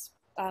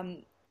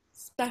um,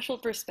 special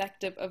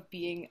perspective of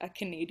being a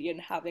Canadian,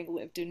 having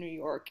lived in New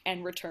York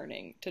and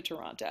returning to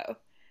Toronto?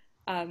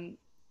 Um,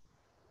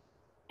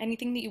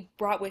 Anything that you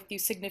brought with you,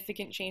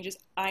 significant changes?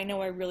 I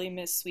know I really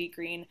miss Sweet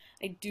Green.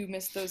 I do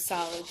miss those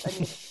salads. I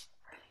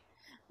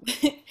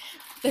mean,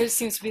 there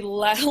seems to be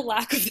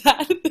lack of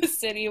that in the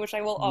city, which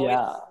I will always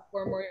Yeah.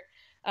 for more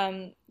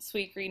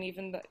Sweet Green,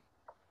 even the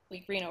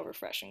Sweet Green over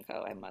Fresh and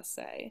Co. I must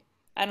say.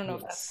 I don't know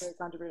if that's a Yes. very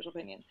controversial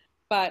opinion,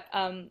 but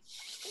I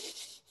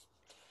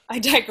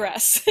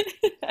digress.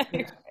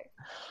 Anyway.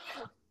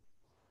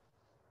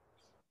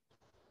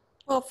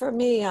 Well, for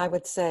me, I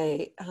would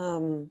say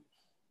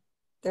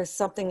there's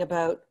something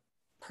about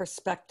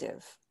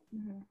perspective.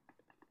 Mhm.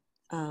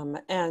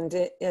 And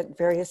at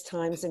various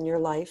times in your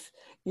life,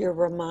 you're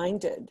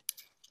reminded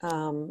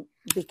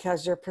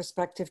because your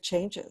perspective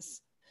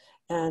changes.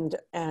 And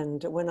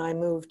when I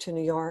moved to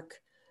New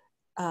York,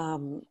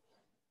 um,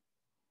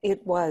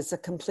 it was a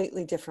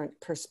completely different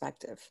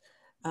perspective.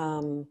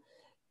 Um,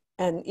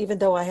 and even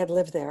though I had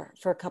lived there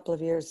for a couple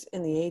of years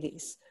in the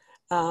 80s,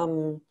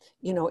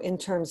 in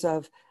terms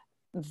of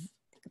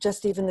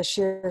just even the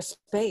sheer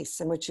space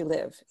in which you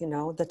live,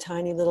 the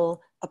tiny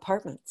little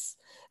apartments,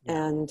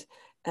 Yeah.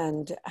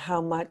 and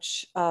how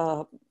much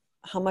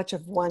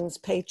of one's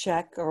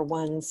paycheck or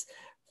one's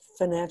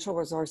financial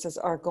resources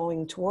are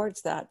going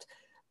towards that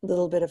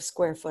little bit of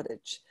square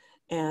footage.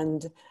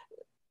 And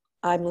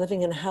I'm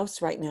living in a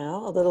house right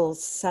now, a little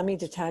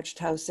semi-detached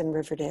house in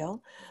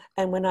Riverdale.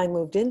 And when I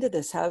moved into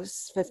this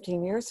house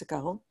 15 years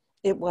ago,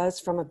 it was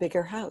from a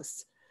bigger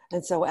house.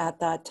 And so at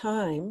that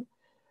time,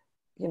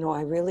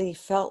 I really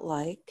felt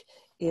like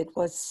it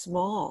was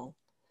small.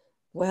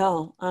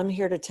 Well, I'm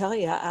here to tell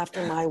you,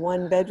 after my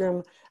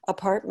one-bedroom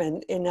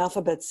apartment in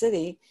Alphabet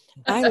City,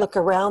 I look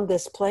around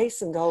this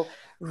place and go,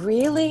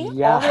 really? All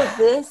Yeah. of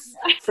this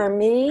for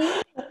me?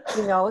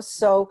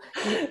 So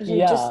you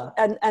just,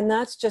 Yeah. and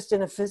that's just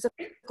in a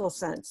physical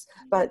sense,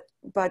 but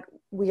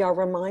we are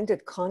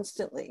reminded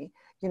constantly,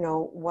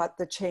 what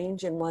the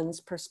change in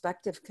one's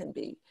perspective can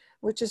be,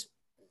 which is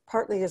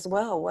partly as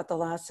well what the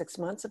last 6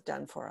 months have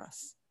done for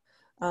us.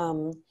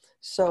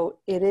 So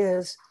it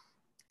is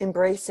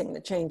embracing the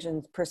change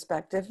in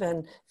perspective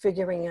and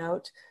figuring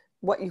out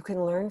what you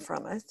can learn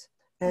from it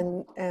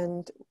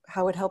and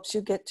how it helps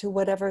you get to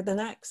whatever the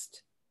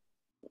next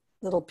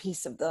little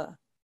piece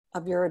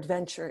of your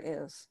adventure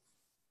is.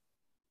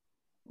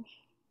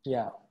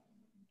 Yeah.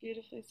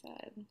 Beautifully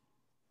said.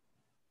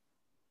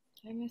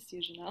 I miss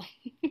you, Janelle.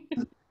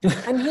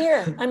 I'm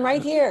here. I'm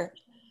right here.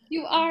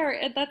 You are,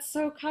 and that's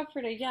so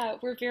comforting. Yeah,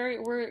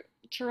 we're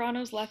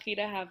Toronto's lucky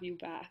to have you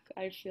back.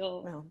 I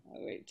feel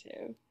that way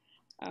too.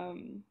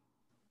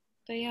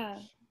 But yeah,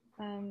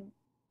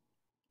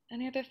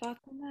 any other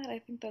thoughts on that? I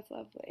think that's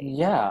lovely.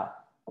 Yeah.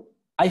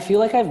 I feel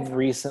like I've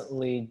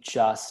recently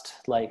just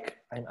like,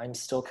 I'm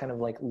still kind of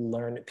like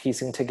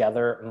piecing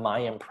together my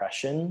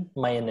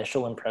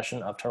initial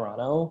impression of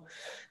Toronto.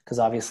 Because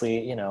obviously,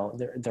 you know,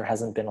 there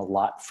hasn't been a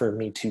lot for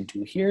me to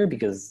do here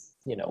because,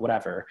 you know,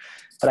 whatever.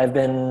 But I've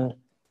been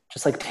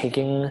just like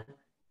taking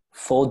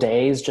full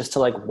days just to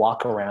like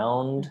walk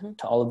around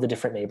to all of the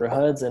different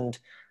neighborhoods. And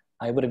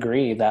I would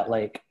agree that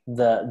like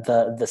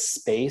the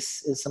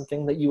space is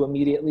something that you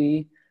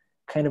immediately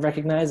kind of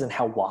recognize, and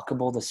how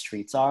walkable the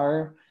streets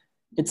are.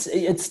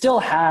 It still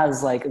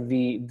has like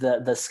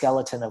the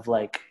skeleton of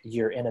like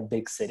you're in a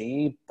big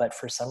city, but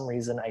for some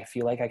reason I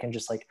feel like I can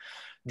just like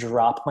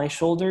drop my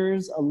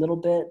shoulders a little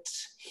bit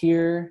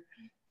here,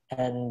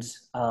 and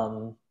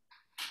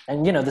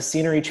you know, the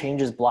scenery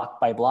changes block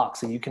by block,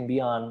 so you can be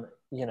on,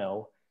 you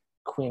know,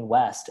 Queen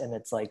West and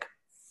it's like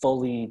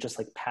fully just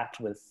like packed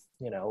with,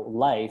 you know,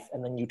 life,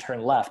 and then you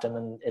turn left and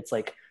then it's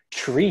like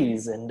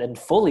trees and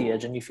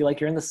foliage, and you feel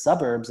like you're in the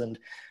suburbs. And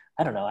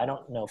I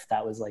don't know if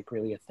that was like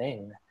really a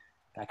thing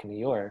back in New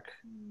York.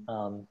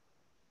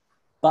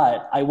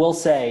 But I will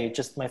say,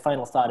 just my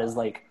final thought is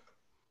like,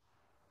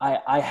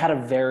 I had a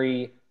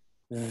very,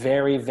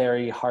 very,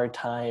 very hard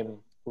time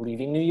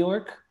leaving New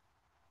York.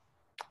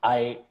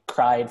 I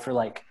cried for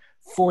like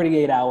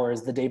 48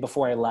 hours the day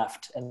before I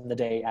left and the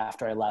day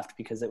after I left,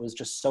 because it was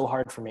just so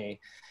hard for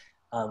me.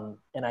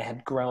 And I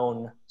had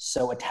grown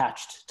so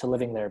attached to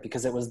living there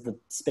because it was the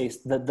space,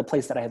 the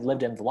place that I had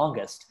lived in the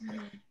longest.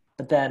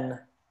 But then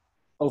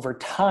over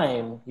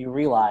time, you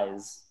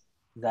realize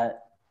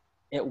that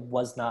it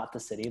was not the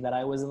city that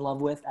I was in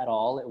love with at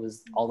all. It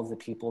was all of the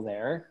people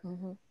there.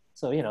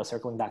 So, you know,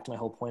 circling back to my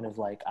whole point of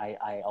like, I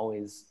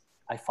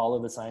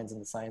follow the signs,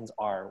 and the signs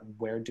are,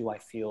 where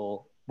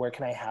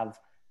can I have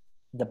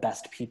the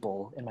best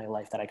people in my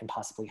life that I can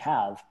possibly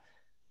have?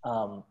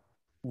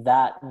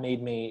 That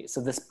made me, so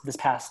this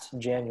past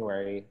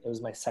January, it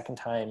was my second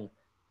time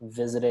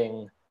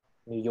visiting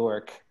New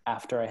York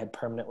after I had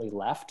permanently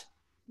left.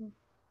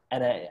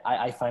 And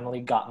I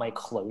finally got my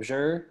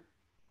closure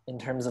in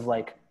terms of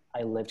like,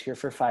 I lived here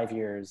for 5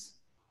 years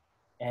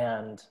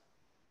and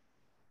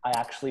I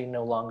actually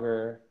no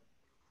longer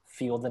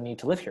feel the need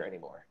to live here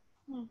anymore.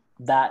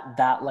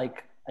 That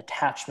like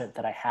attachment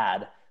that I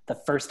had the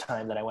first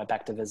time that I went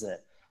back to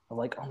visit, of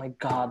like, oh my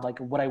God, like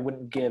what I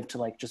wouldn't give to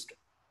like just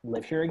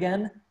live here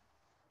again.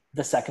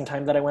 The second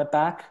time that I went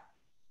back,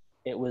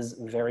 it was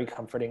very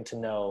comforting to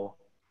know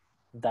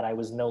that I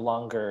was no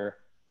longer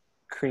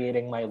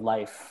creating my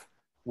life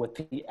with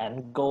the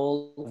end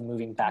goal of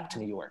moving back to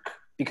New York.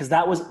 Because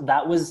that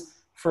was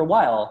for a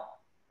while,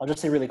 I'll just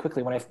say really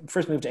quickly, when I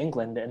first moved to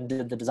England and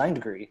did the design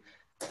degree,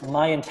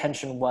 my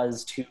intention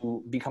was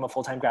to become a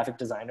full-time graphic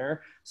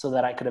designer so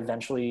that I could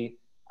eventually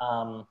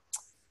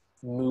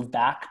move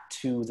back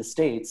to the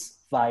States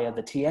via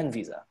the TN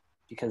visa.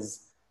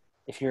 Because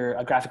if you're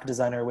a graphic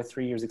designer with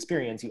 3 years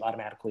experience, you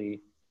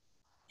automatically,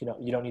 you know,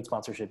 you don't need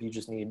sponsorship. You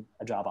just need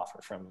a job offer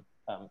from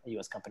a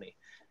US company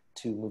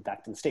to move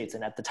back to the States.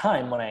 And at the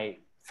time when I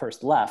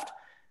first left,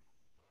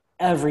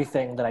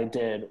 everything that I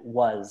did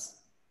was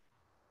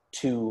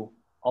to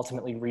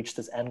ultimately reach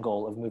this end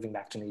goal of moving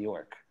back to New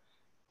York.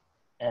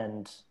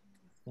 And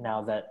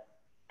now that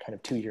kind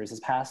of 2 years has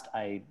passed,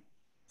 I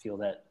feel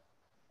that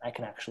I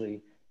can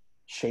actually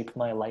shape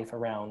my life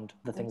around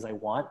the things I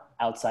want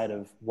outside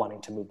of wanting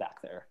to move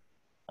back there.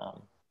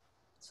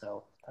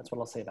 So that's what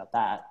I'll say about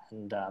that.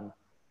 And,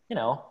 you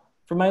know,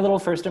 for my little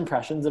first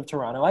impressions of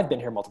Toronto, I've been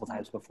here multiple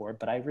times before,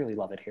 but I really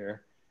love it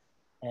here.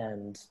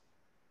 And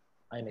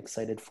I'm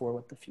excited for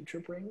what the future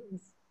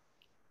brings.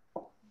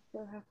 I'm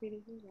so happy to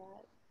hear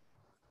that.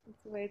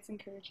 It's the way it's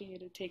encouraging you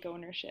to take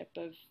ownership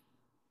of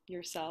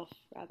yourself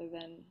rather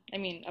than, I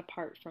mean,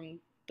 apart from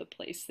the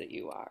place that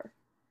you are.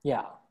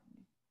 Yeah.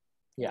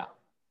 Yeah.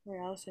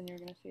 Or Allison, you're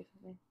going to say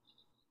something.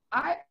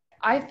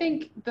 I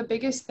think the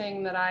biggest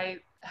thing that I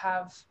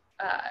have,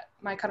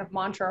 my kind of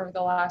mantra over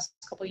the last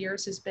couple of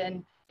years has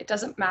been, it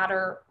doesn't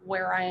matter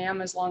where I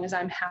am as long as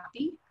I'm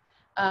happy.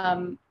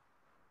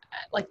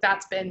 Like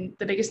that's been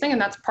the biggest thing.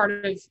 And that's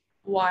part of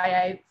why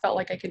I felt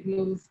like I could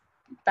move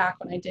back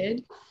when I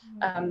did.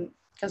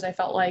 Because I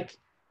felt like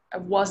I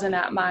wasn't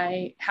at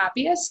my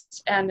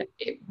happiest, and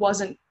it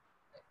wasn't,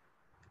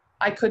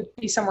 I could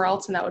be somewhere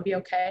else and that would be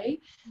okay.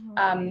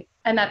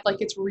 And that like,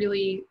 it's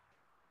really,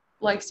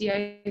 like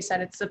Ziye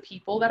said, it's the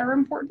people that are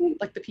important,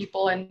 like the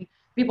people and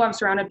people I'm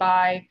surrounded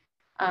by.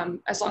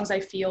 As long as I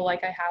feel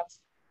like I have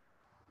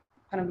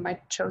kind of my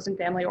chosen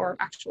family or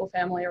actual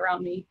family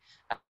around me,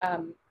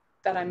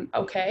 that I'm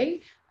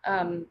okay.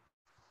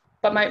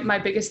 But my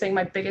biggest thing,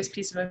 my biggest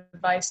piece of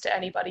advice to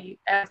anybody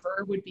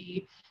ever would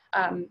be,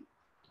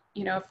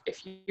 you know,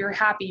 if you're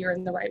happy, you're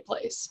in the right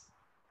place.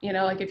 You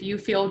know, like if you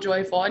feel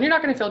joyful, and you're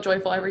not going to feel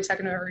joyful every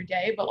second of every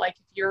day, but like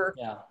if you're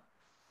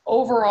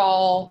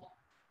overall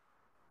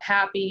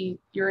happy,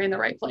 you're in the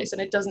right place.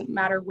 And it doesn't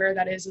matter where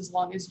that is, as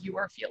long as you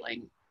are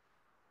feeling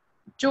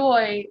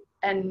joy.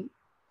 And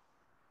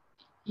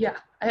yeah,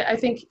 I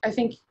think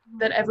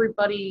that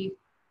everybody,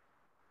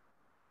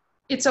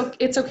 it's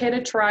okay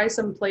to try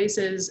some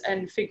places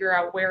and figure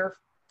out where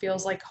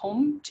feels like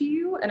home to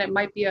you. And it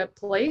might be a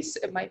place,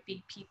 it might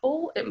be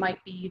people, it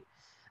might be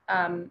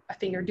a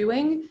thing you're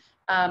doing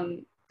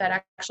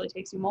that actually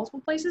takes you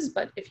multiple places.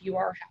 But if you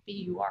are happy,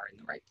 you are in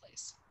the right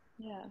place.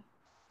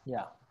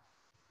 Yeah.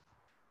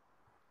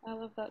 I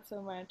love that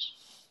so much.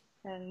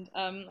 And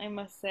I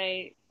must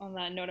say, on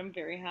that note, I'm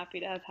very happy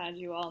to have had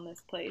you all in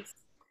this place,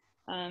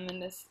 in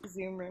this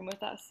Zoom room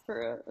with us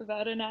for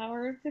about an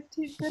hour and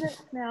 15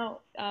 minutes now.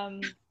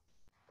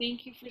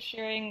 Thank you for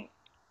sharing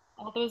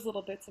all those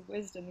little bits of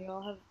wisdom. You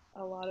all have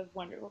a lot of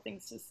wonderful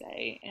things to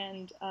say,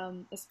 and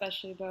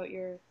especially about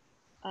your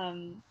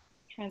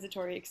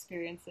transitory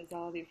experiences,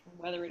 all of you, from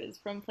whether it is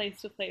from place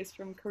to place,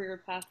 from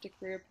career path to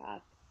career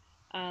path.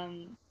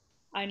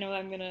 I know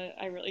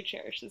I really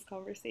cherish this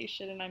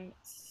conversation, and I'm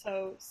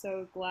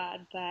so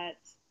glad that,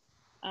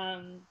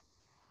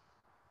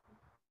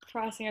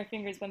 crossing our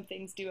fingers when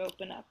things do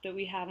open up, that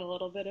we have a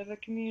little bit of a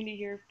community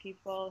here of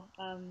people,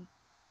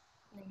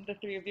 the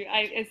three of you.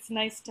 It's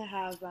nice to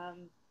have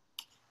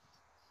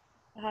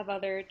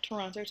other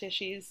Toronto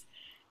tishies,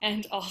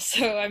 and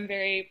also I'm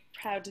very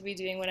proud to be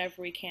doing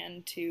whatever we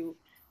can to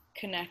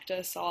connect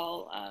us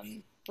all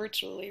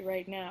virtually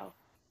right now.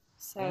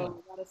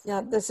 So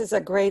this is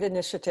a great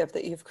initiative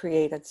that you've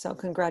created. So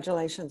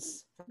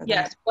congratulations for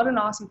that. What an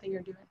awesome thing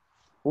you're doing.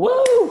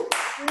 Woo!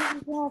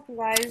 Thank you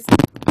guys.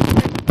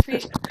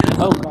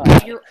 Oh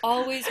God. You're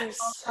always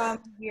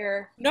welcome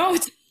here. No,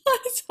 it's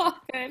all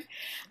good.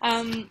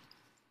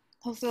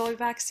 Hopefully I'll be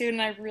back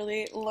soon. I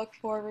really look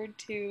forward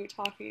to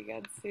talking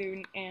again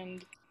soon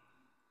and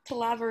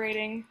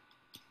collaborating.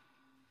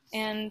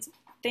 And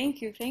thank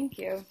you. Thank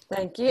you.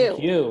 Thank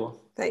you.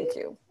 Thank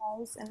you.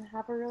 Guys, and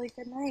have a really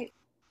good night.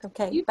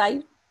 Okay,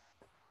 bye.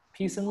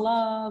 Peace and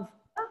love.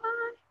 Bye.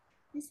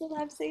 Peace and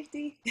love,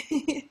 safety.